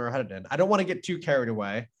Barcelona are headed in. I don't want to get too carried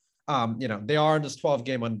away. They are in this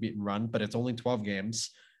 12-game unbeaten run, but it's only 12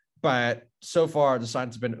 games. But so far, the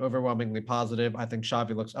signs have been overwhelmingly positive. I think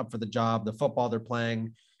Xavi looks up for the job. The football they're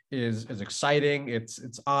playing is exciting.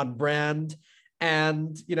 It's on brand.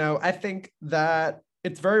 And, I think that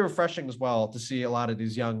it's very refreshing as well to see a lot of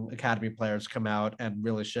these young academy players come out and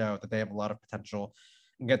really show that they have a lot of potential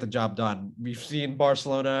and get the job done. We've seen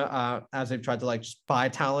Barcelona as they've tried to just buy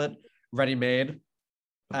talent ready-made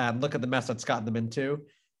and look at the mess that's gotten them into.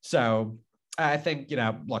 So I think,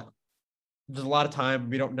 look, there's a lot of time.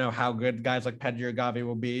 We don't know how good guys like Pedri or Gavi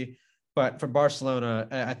will be, but for Barcelona,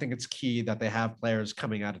 I think it's key that they have players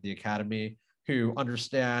coming out of the academy who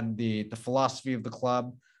understand the philosophy of the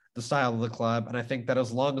club, the style of the club. And I think that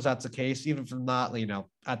as long as that's the case, even if they're not,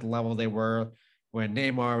 at the level they were when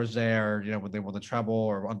Neymar was there, when they won the treble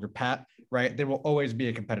or under Pep, right? They will always be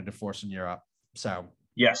a competitive force in Europe. So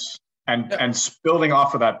yes. And building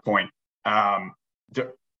off of that point,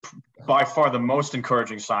 by far the most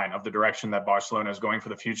encouraging sign of the direction that Barcelona is going for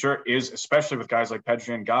the future is, especially with guys like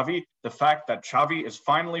Pedri and Gavi, the fact that Xavi is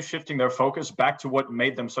finally shifting their focus back to what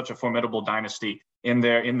made them such a formidable dynasty in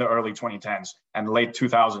the early 2010s and late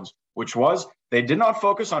 2000s, which was they did not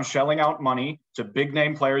focus on shelling out money to big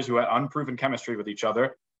name players who had unproven chemistry with each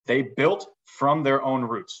other. They built from their own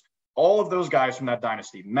roots. All of those guys from that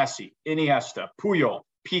dynasty, Messi, Iniesta, Puyol,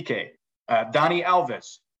 Piqué, Dani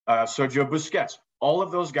Alves, Sergio Busquets, all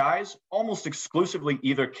of those guys almost exclusively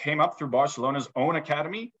either came up through Barcelona's own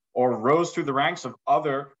academy or rose through the ranks of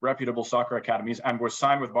other reputable soccer academies and were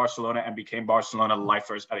signed with Barcelona and became Barcelona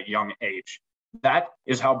lifers at a young age. That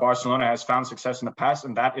is how Barcelona has found success in the past,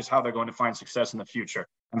 and that is how they're going to find success in the future.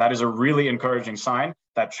 And that is a really encouraging sign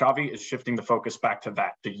that Xavi is shifting the focus back to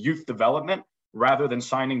that, to youth development, rather than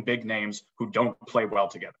signing big names who don't play well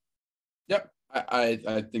together. Yep, I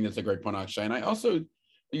think that's a great point, Akshay. And I also,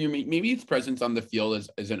 maybe its presence on the field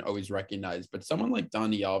isn't always recognized, but someone like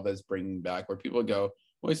Dani Alves bringing back where people go,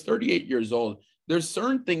 well, he's 38 years old. There's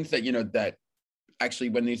certain things that, that actually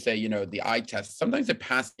when they say, the eye test, sometimes it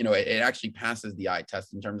actually passes the eye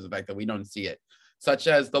test in terms of the fact that we don't see it, such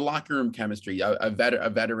as the locker room chemistry, a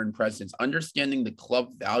veteran presence, understanding the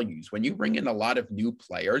club values. When you bring in a lot of new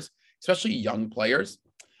players, especially young players,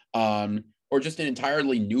 or just an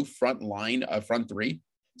entirely new front three,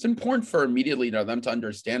 it's important for immediately them to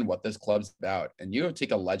understand what this club's about. And you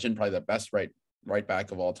take a legend, probably the best right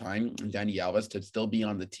back of all time, Dani Alves, to still be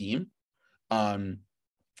on the team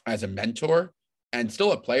as a mentor and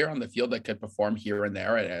still a player on the field that could perform here and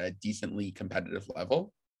there at a decently competitive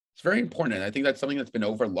level. It's very important. And I think that's something that's been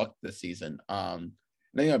overlooked this season. And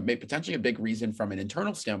I think potentially a big reason from an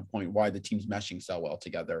internal standpoint why the team's meshing so well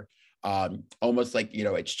together. Almost like,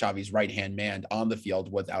 it's Xavi's right-hand man on the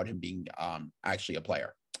field without him being actually a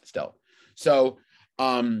player still. So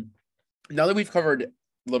now that we've covered a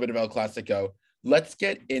little bit of El Clasico, let's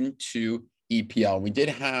get into EPL. We did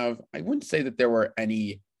have, I wouldn't say that there were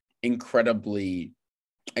any incredibly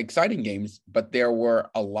exciting games, but there were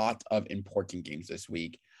a lot of important games this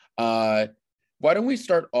week. Why don't we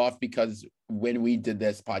start off, because when we did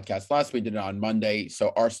this podcast last, we did it on Monday.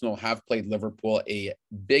 So Arsenal have played Liverpool, a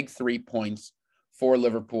big 3 points for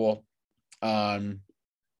Liverpool. Alex,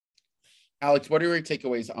 what are your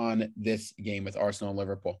takeaways on this game with Arsenal and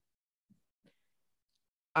Liverpool?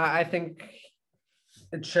 I think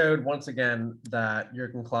it showed once again that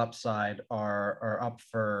Jurgen Klopp's side are up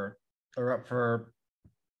for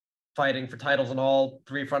fighting for titles on all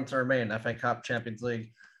three fronts that remain: FA Cup, Champions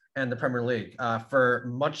League, and the Premier League. For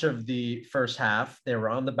much of the first half, they were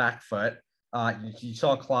on the back foot. You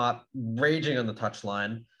saw Klopp raging on the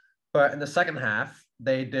touchline, but in the second half,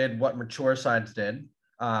 they did what mature sides did.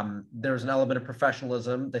 There was an element of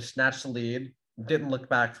professionalism. They snatched the lead, didn't look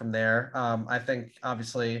back from there. I think,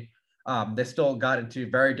 obviously, they still got into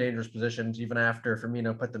very dangerous positions even after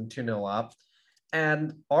Firmino put them 2-0 up.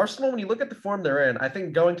 And Arsenal, when you look at the form they're in, I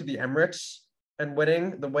think going to the Emirates and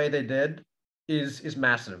winning the way they did is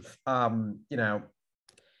massive.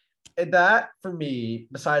 That for me,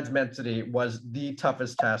 besides Man City, was the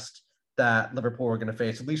toughest test that Liverpool were going to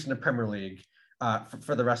face, at least in the Premier League,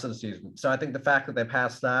 for the rest of the season. So I think the fact that they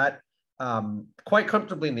passed that quite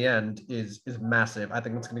comfortably in the end is massive. I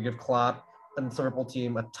think it's going to give Klopp and the Liverpool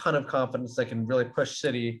team a ton of confidence. They can really push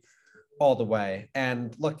City all the way.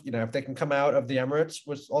 And look, if they can come out of the Emirates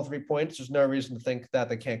with all 3 points, there's no reason to think that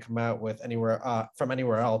they can't come out with from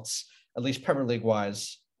anywhere else, at least Premier League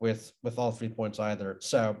wise, with all 3 points either.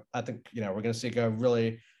 So I think, we're going to see it go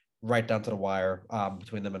really right down to the wire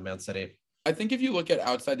between them and Man City. I think if you look at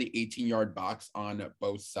outside the 18-yard box on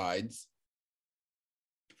both sides,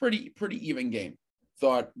 pretty even game.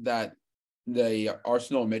 Thought that the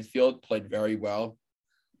Arsenal midfield played very well.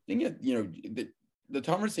 I think the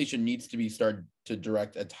conversation needs to be started to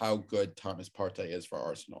direct at how good Thomas Partey is for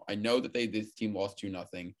Arsenal. I know that this team lost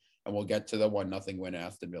 2-0, and we'll get to the 1-0 win at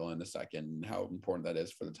Aston Villa in a second, and how important that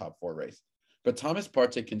is for the top 4 race. But Thomas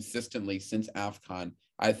Partey consistently since AFCON,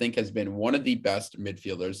 I think, has been one of the best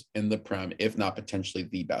midfielders in the Prem, if not potentially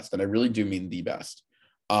the best. And I really do mean the best.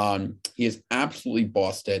 He is absolutely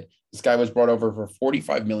bossed it. This guy was brought over for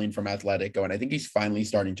 45 million from Atletico, and I think he's finally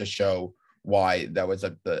starting to show why that was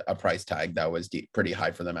a price tag that was pretty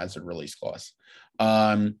high for them as a release clause.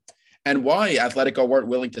 And why Atletico weren't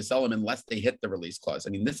willing to sell him unless they hit the release clause.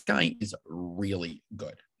 I mean, this guy is really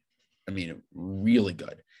good. Really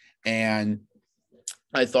good. And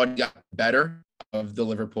I thought he got better of the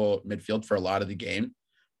Liverpool midfield for a lot of the game,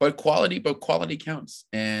 but quality counts.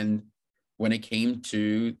 And when it came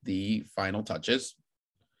to the final touches,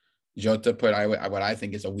 Jota put what I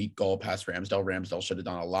think is a weak goal past Ramsdale. Ramsdale should have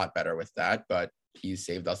done a lot better with that, but he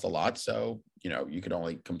saved us a lot. So, you could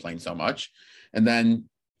only complain so much. And then,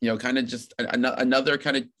 kind of just another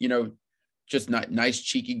kind of, just not nice,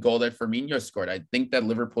 cheeky goal that Firmino scored. I think that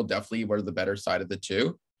Liverpool definitely were the better side of the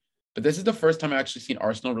two. But this is the first time I've actually seen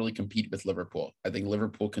Arsenal really compete with Liverpool. I think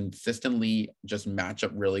Liverpool consistently just match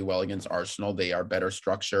up really well against Arsenal. They are better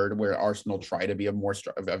structured, where Arsenal try to be a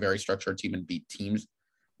very structured team and beat teams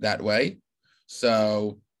that way.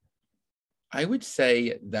 So I would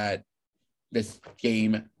say that this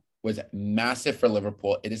game was massive for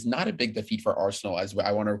Liverpool. It is not a big defeat for Arsenal, as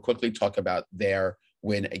I want to quickly talk about their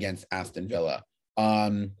win against Aston Villa.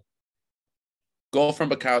 Goal from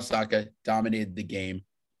Bukayo Saka dominated the game.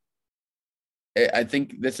 I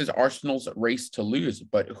think this is Arsenal's race to lose,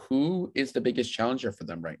 but who is the biggest challenger for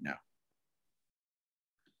them right now?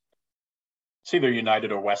 It's either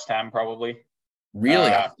United or West Ham, probably. Really?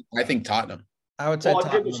 I think Tottenham. I would say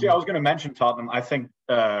Tottenham. I was going to mention Tottenham. I think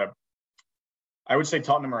I would say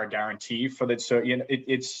Tottenham are a guarantee for that. So,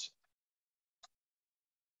 it's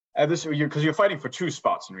this because you're fighting for 2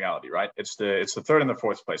 spots in reality, right? It's the 3rd and the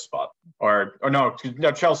 4th place spot, or no,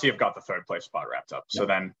 Chelsea have got the 3rd place spot wrapped up. So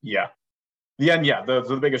then,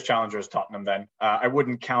 the biggest challenger is Tottenham. Then I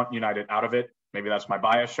wouldn't count United out of it. Maybe that's my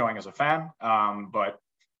bias showing as a fan. But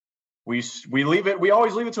we leave it. We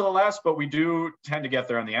always leave it to the last, but we do tend to get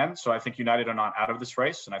there in the end. So I think United are not out of this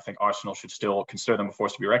race, and I think Arsenal should still consider them a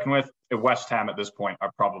force to be reckoned with. West Ham at this point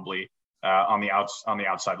are probably on the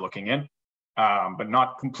outside looking in, but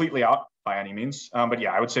not completely out by any means. But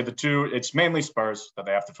yeah, I would say the two. It's mainly Spurs that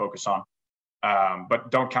they have to focus on, but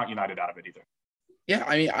don't count United out of it either. Yeah,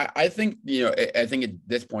 I mean, I think, I think at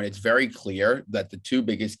this point, it's very clear that the 2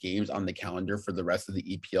 biggest games on the calendar for the rest of the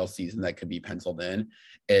EPL season that could be penciled in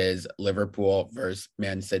is Liverpool versus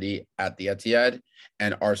Man City at the Etihad,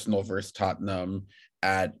 and Arsenal versus Tottenham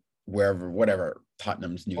at whatever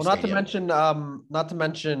Tottenham's new stadium. Not to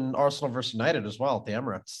mention Arsenal versus United as well at the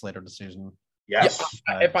Emirates later this season. Yes.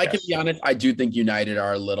 If I can be honest, I do think United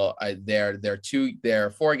are a little.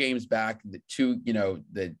 They're 4 games back. The 2,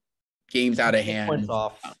 the games out of hand. Points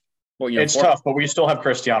off. Well, you know, it's tough, but we still have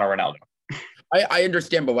Cristiano Ronaldo. I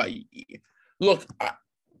understand, but look,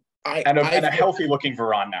 and a healthy looking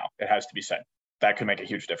Varane now, it has to be said. That could make a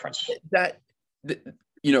huge difference.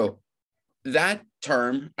 You know, that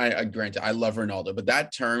term, I granted, I love Ronaldo, but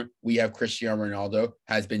that term, we have Cristiano Ronaldo,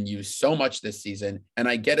 has been used so much this season. And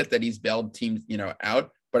I get it that he's bailed teams, you know, out,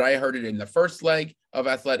 but I heard it in the first leg of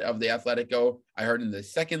the Atletico. I heard it in the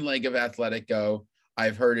second leg of Atletico. I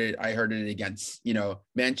heard it against, you know,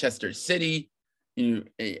 Manchester City. You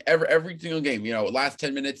know, every single game, you know, last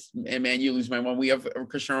 10 minutes, and man, you lose my one. We have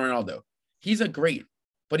Cristiano Ronaldo. He's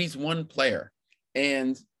but he's one player.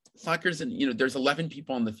 And soccer's, you know, there's 11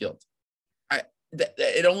 people on the field.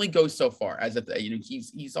 It only goes so far. As if, you know,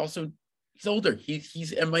 he's older.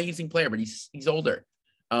 He's an amazing player, but he's older.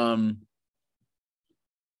 I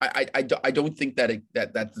don't think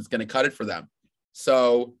that's going to cut it for them.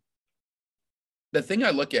 So the thing I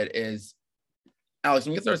look at is, Alex,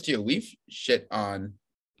 let me throw this to you. We've shit on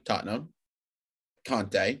Tottenham,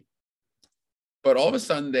 Conte, but all of a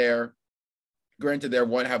sudden granted,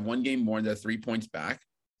 have one game more and they're 3 points back.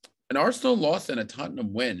 An Arsenal loss and a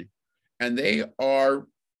Tottenham win, and they are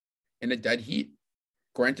in a dead heat.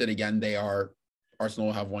 Granted, again, Arsenal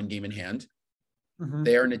will have one game in hand. Mm-hmm.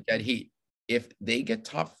 They are in a dead heat. If they get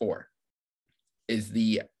top four, is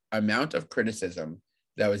the amount of criticism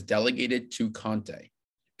that was delegated to Conte,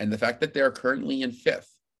 and the fact that they're currently in fifth.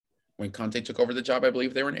 When Conte took over the job, I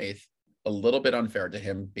believe they were in eighth. A little bit unfair to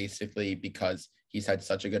him, basically, because he's had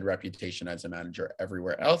such a good reputation as a manager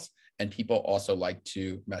everywhere else, and people also like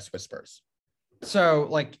to mess with Spurs. So,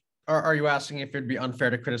 like, are you asking if it'd be unfair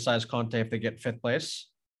to criticize Conte if they get fifth place?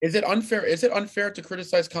 Is it unfair? Is it unfair to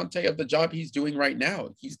criticize Conte of the job he's doing right now?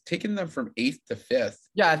 He's taken them from eighth to fifth.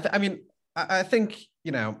 Yeah, I think,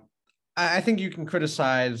 you know, I think you can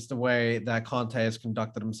criticize the way that Conte has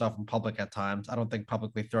conducted himself in public at times. I don't think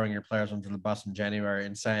publicly throwing your players under the bus in January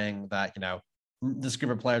and saying that, you know, this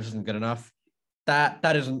group of players isn't good enough,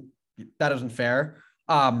 that isn't fair.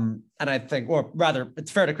 And I think, or rather,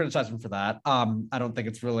 it's fair to criticize him for that. I don't think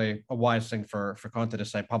it's really a wise thing for Conte to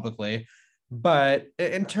say publicly. But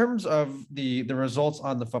in terms of the results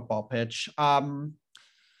on the football pitch,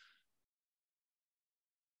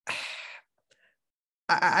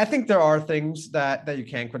 I think there are things that you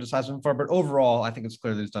can criticize him for, but overall, I think it's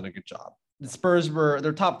clear that he's done a good job. The Spurs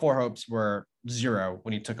their top four hopes were 0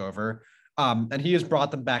 when he took over. And he has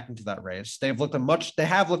brought them back into that race. They have looked a much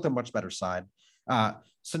better side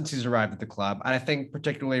since he's arrived at the club. And I think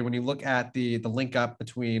particularly when you look at the link up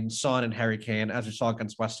between Son and Harry Kane, as we saw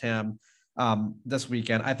against West Ham this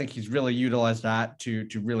weekend, I think he's really utilized that to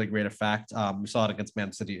really great effect. We saw it against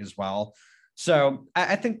Man City as well. So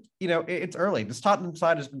I think, you know, it's early. This Tottenham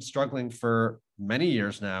side has been struggling for many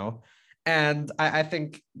years now. And I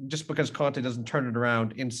think just because Conte doesn't turn it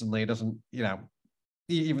around instantly, doesn't, you know,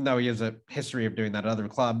 even though he has a history of doing that at other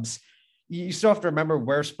clubs, you still have to remember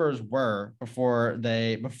where Spurs were before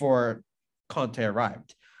Conte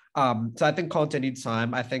arrived. So I think Conte needs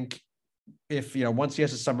time. I think if, you know, once he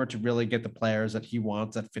has a summer to really get the players that he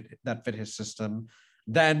wants that fit his system,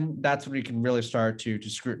 then that's when we can really start to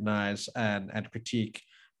scrutinize and critique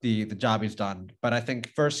the job he's done. But I think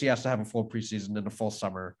first he has to have a full preseason and a full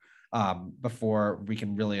summer before we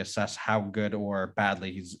can really assess how good or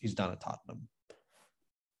badly he's done at Tottenham.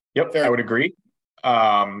 Yep, I would agree.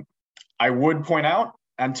 I would point out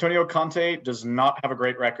Antonio Conte does not have a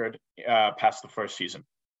great record past the first season,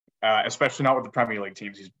 especially not with the Premier League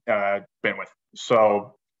teams he's been with.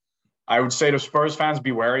 So I would say to Spurs fans,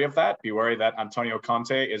 be wary of that. Be wary that Antonio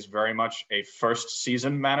Conte is very much a first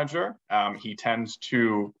season manager. He tends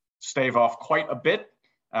to stave off quite a bit,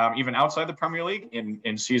 even outside the Premier League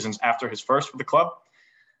in seasons after his first with the club.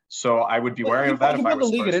 So I would be wary of that if I was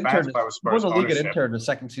Spurs fans, if I was Spurs ownership. He won the league at Inter in the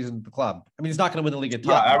second season of the club. I mean, he's not going to win the league at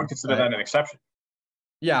Tottenham. Yeah, I would consider that an exception.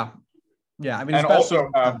 Yeah. I mean, and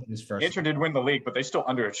also, Inter did win the league, but they still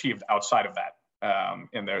underachieved outside of that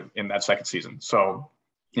in that second season. So,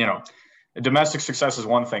 you know, domestic success is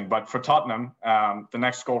one thing, but for Tottenham, the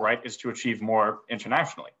next goal, right, is to achieve more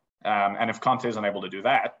internationally. And if Conte is unable to do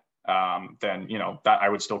that, then, you know, that I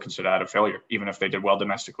would still consider that a failure, even if they did well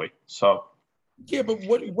domestically. So. Yeah, but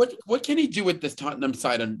what can he do with this Tottenham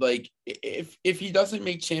side? And like, if he doesn't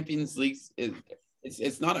make Champions Leagues, it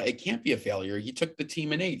can't be a failure. He took the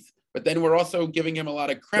team in eighth, but then we're also giving him a lot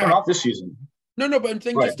of crap. Not this season. No, but I'm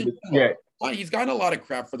saying right. He's gotten a lot of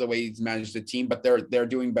crap for the way he's managed the team, but they're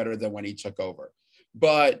doing better than when he took over.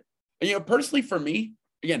 But, you know, personally for me,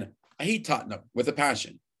 again, I hate Tottenham with a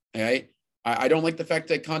passion. Okay. I don't like the fact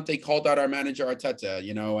that Conte called out our manager Arteta,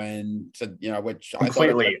 you know, and said, you know, which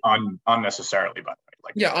completely unnecessarily, by the way.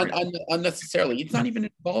 Like, unnecessarily. He's not even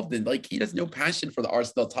involved in, like, he has no passion for the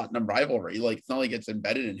Arsenal Tottenham rivalry. Like, it's not like it's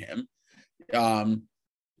embedded in him.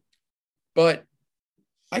 But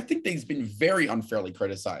I think they've been very unfairly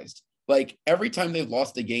criticized. Like, every time they've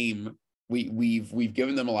lost a game, we've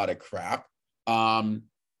given them a lot of crap.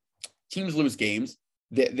 Teams lose games.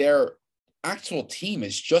 Their actual team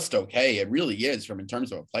is just okay. It really is, from in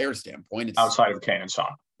terms of a player standpoint. It's outside of Kane and Son.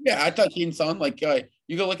 Yeah, I thought Kane and Son, like,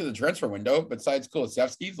 you go look at the transfer window. Besides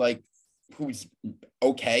Kulusevski's, like, who's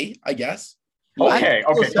okay, I guess. Okay.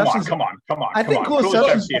 Come on. I think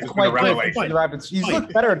Kulusevski is quite good for the Rapids. He's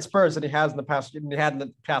looked better at Spurs than he has in the past. He had in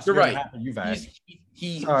the past You're year right. and a half at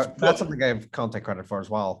Juve. That's something I give Conte credit for as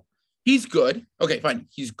well. He's good. Okay, fine.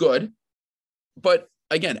 He's good. But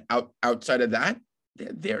again, outside of that,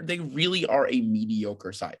 they really are a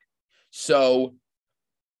mediocre side. So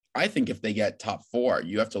I think if they get top 4,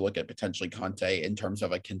 you have to look at potentially Conte in terms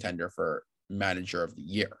of a contender for manager of the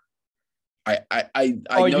year. I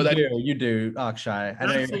know that you do, Akshay.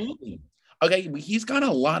 Absolutely. Okay, he's got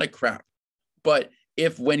a lot of crap, but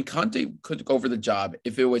when Conte took over the job,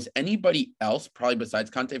 if it was anybody else, probably besides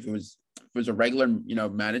Conte, if it was a regular,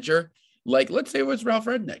 manager, like, let's say it was Ralph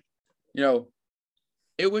Rangnick, the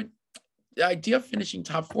idea of finishing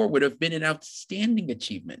top 4 would have been an outstanding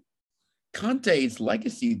achievement. Conte's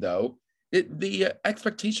legacy, though, the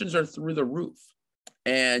expectations are through the roof,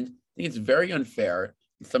 and I think it's very unfair.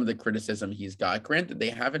 Some of the criticism he's got. Granted,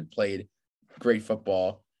 they haven't played great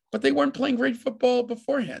football, but they weren't playing great football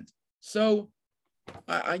beforehand. So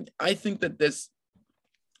I think that this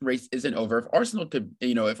race isn't over. If Arsenal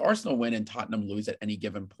if Arsenal win and Tottenham lose at any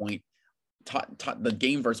given point, the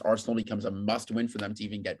game versus Arsenal becomes a must win for them to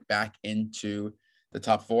even get back into the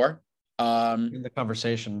top 4. In the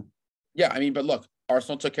conversation. Yeah, I mean, but look,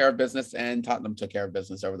 Arsenal took care of business and Tottenham took care of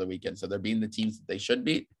business over the weekend. So they're beating the teams that they should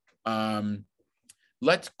beat.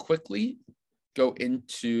 Let's quickly go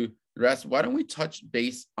into the rest. Why don't we touch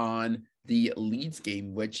base on the Leeds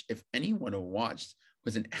game, which, if anyone watched,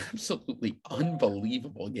 was an absolutely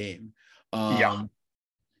unbelievable game.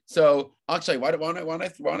 So, Akshay, why don't I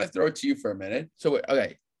throw it to you for a minute? So,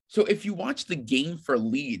 okay. So if you watch the game for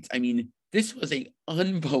Leeds, I mean, this was an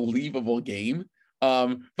unbelievable game.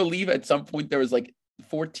 Believe at some point there was like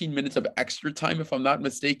 14 minutes of extra time, if I'm not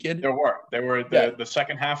mistaken. There were the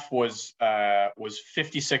second half was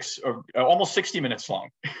 56 or almost 60 minutes long.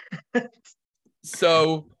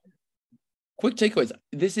 So quick takeaways.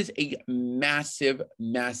 This is a massive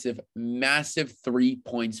 3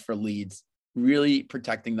 points for Leeds, really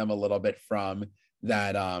protecting them a little bit from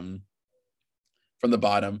that, from the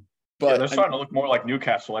bottom. But they're starting to look more like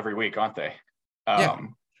Newcastle every week, aren't they?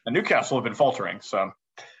 And Newcastle have been faltering, so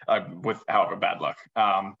with however bad luck.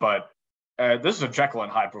 But this is a Jekyll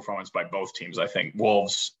and Hyde performance by both teams. I think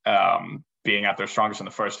Wolves being at their strongest in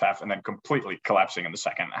the first half and then completely collapsing in the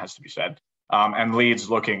second, has to be said. And Leeds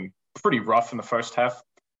looking pretty rough in the first half,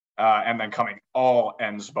 and then coming all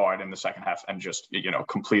ends barred in the second half and just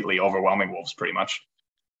completely overwhelming Wolves pretty much.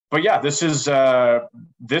 But yeah, this is I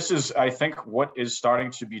think what is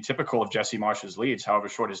starting to be typical of Jesse Marsch's Leeds, however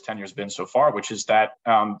short his tenure's been so far, which is that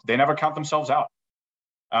they never count themselves out.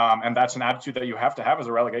 And that's an attitude that you have to have as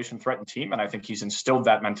a relegation threatened team. And I think he's instilled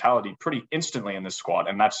that mentality pretty instantly in this squad.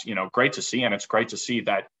 And that's, great to see. And it's great to see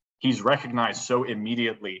that he's recognized so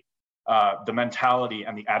immediately the mentality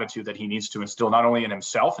and the attitude that he needs to instill, not only in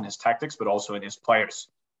himself and his tactics, but also in his players.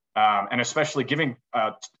 And especially giving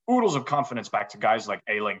oodles of confidence back to guys like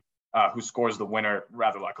Ayling, who scores the winner,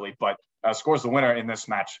 rather luckily, but scores the winner in this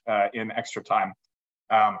match in extra time.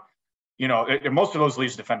 Most of those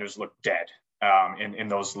Leeds defenders look dead in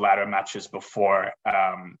those latter matches before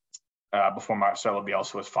Marcelo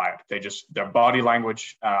Bielsa was fired. Their body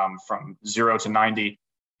language from 0 to 90,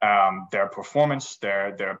 their performance,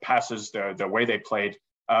 their passes, their way they played,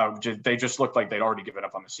 they just looked like they'd already given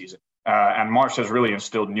up on the season. And Marsch has really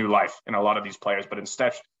instilled new life in a lot of these players, but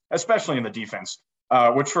instead, especially in the defense,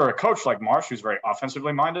 which for a coach like Marsch, who's very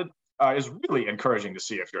offensively minded, is really encouraging to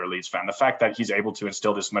see if you're a Leeds fan. The fact that he's able to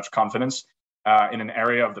instill this much confidence in an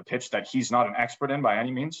area of the pitch that he's not an expert in by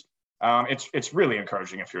any means, it's really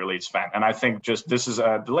encouraging if you're a Leeds fan. And I think just this is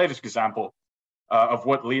the latest example of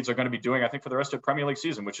what Leeds are going to be doing, I think, for the rest of the Premier League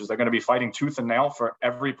season, which is they're going to be fighting tooth and nail for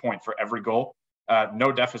every point, for every goal.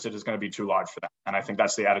 No deficit is going to be too large for them. And I think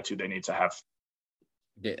that's the attitude they need to have.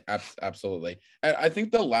 Yeah, absolutely. And I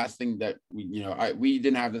think the last thing that we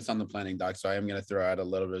didn't have this on the planning doc, so I am going to throw out a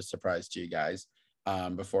little bit of surprise to you guys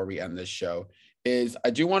before we end this show, is I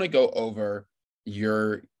do want to go over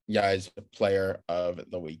your guys' player of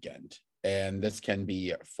the weekend. And this can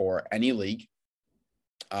be for any league,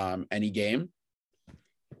 any game.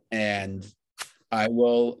 And I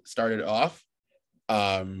will start it off.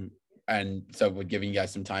 And so we're giving you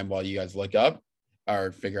guys some time while you guys look up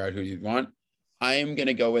or figure out who you want. I'm going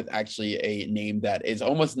to go with actually a name that is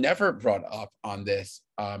almost never brought up on this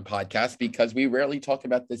podcast because we rarely talk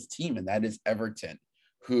about this team, and that is Everton,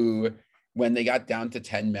 who, when they got down to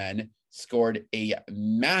 10 men, scored a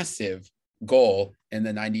massive goal in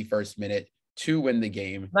the 91st minute to win the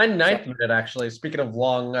game. 99th minute, actually. Speaking of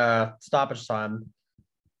long stoppage time.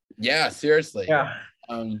 Yeah, seriously. Yeah.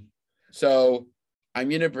 So I'm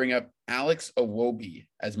going to bring up Alex Iwobi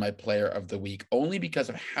as my player of the week, only because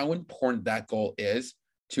of how important that goal is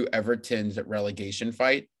to Everton's relegation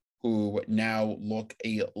fight, who now look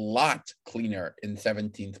a lot cleaner in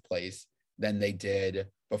 17th place than they did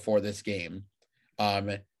before this game.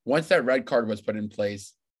 Once that red card was put in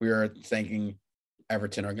place, we were thinking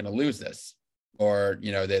Everton are going to lose this, or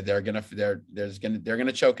they're going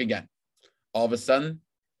to choke again. All of a sudden,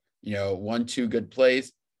 1-2 good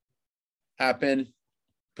plays happen.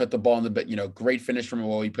 Put the ball in the great finish from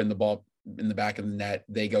Iwobi, putting the ball in the back of the net.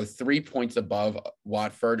 They go 3 points above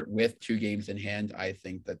Watford with 2 games in hand. I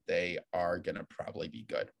think that they are going to probably be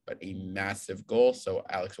good, but a massive goal. So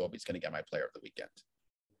Alex Iwobi is going to get my player of the weekend.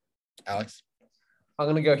 Alex? I'm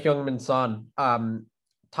going to go Heung-min Son.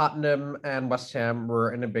 Tottenham and West Ham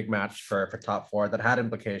were in a big match for top 4 that had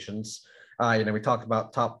implications. We talked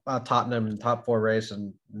about Tottenham and top 4 race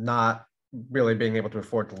and not really being able to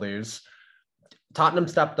afford to lose. Tottenham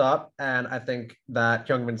stepped up, and I think that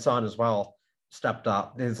Heung-min Son as well stepped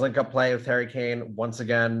up. His link-up play with Harry Kane, once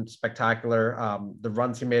again, spectacular. The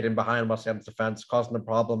runs he made in behind West Ham's defense, causing them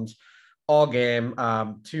problems all game.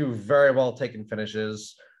 2 very well-taken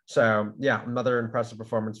finishes. So, yeah, another impressive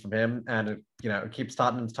performance from him, and it keeps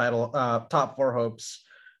Tottenham's title, top 4 hopes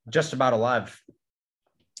just about alive.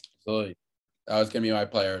 Absolutely. That was going to be my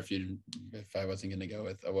player if I wasn't going to go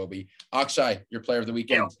with Iwobi. Akshay, your player of the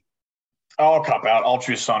weekend. Yeah. I'll cop out. I'll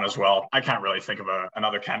choose Son as well. I can't really think of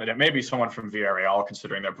another candidate. Maybe someone from Villarreal,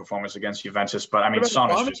 considering their performance against Juventus. But I mean, Son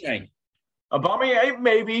is just Aubameyang,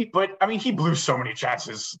 maybe. But I mean, he blew so many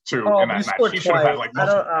chances too in that match. He should have had like.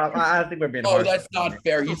 I don't think we're being. Oh, that's not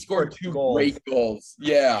fair. He scored 2 great goals.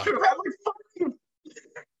 Yeah. Should have had like 5.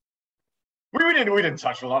 We didn't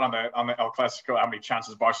touch a lot on the El Clasico. How many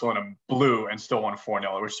chances Barcelona blew and still won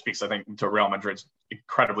 4-0, which speaks, I think, to Real Madrid's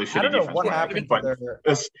incredibly shitty defense. I don't know what happened, but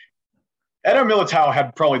Eder Militao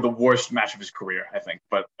had probably the worst match of his career, I think,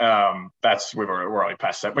 but we're already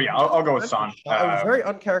past that. But yeah, I'll go with Son. It was very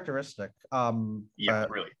uncharacteristic.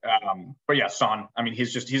 Really. But yeah, Son. I mean,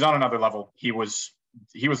 he's on another level. He was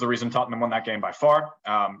the reason Tottenham won that game by far.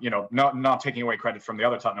 Not taking away credit from the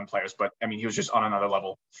other Tottenham players, but I mean, he was just on another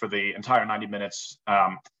level for the entire 90 minutes.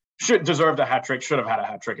 Should deserve a hat trick. Should have had a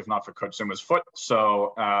hat trick if not for Kurtzuma's foot.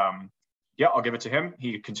 So. Yeah, I'll give it to him.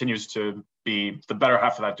 He continues to be the better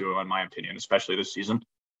half of that duo, in my opinion, especially this season.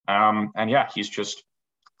 And yeah, he's just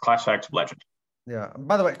class act legend. Yeah.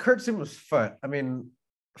 By the way, Kurtzuma's foot. I mean,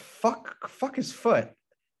 fuck his foot.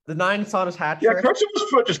 The 9 on his hat trick. Yeah, Kurtzuma's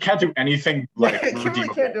foot just can't do anything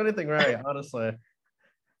redeemable. Can't do anything right, honestly.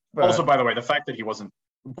 But also, by the way, the fact that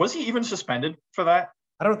was he even suspended for that?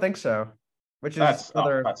 I don't think so. Which is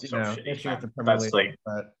another issue with the Premier League.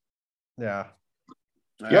 But yeah.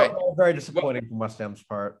 Yeah, very disappointing from West Ham's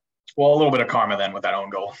part. Well, a little bit of karma then with that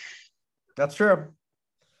own goal. That's true.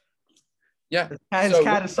 Yeah. His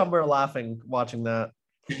cat is somewhere laughing watching that.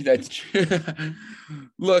 That's true.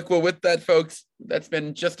 Look, well, with that, folks, that's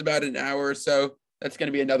been just about an hour or so. That's going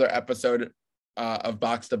to be another episode of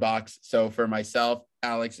Box to Box. So for myself,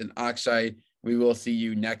 Alex, and Akshay, we will see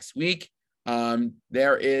you next week.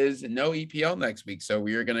 There is no EPL next week, so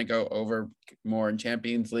we are going to go over more in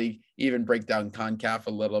Champions League, even break down CONCACAF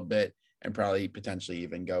a little bit, and probably potentially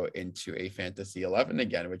even go into a Fantasy 11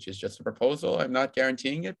 again, which is just a proposal. I'm not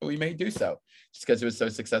guaranteeing it, but we may do so just because it was so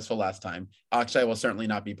successful last time. Akshay will certainly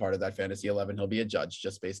not be part of that Fantasy 11. He'll be a judge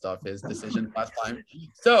just based off his decision last time.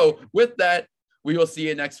 So with that, we will see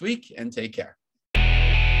you next week, and take care.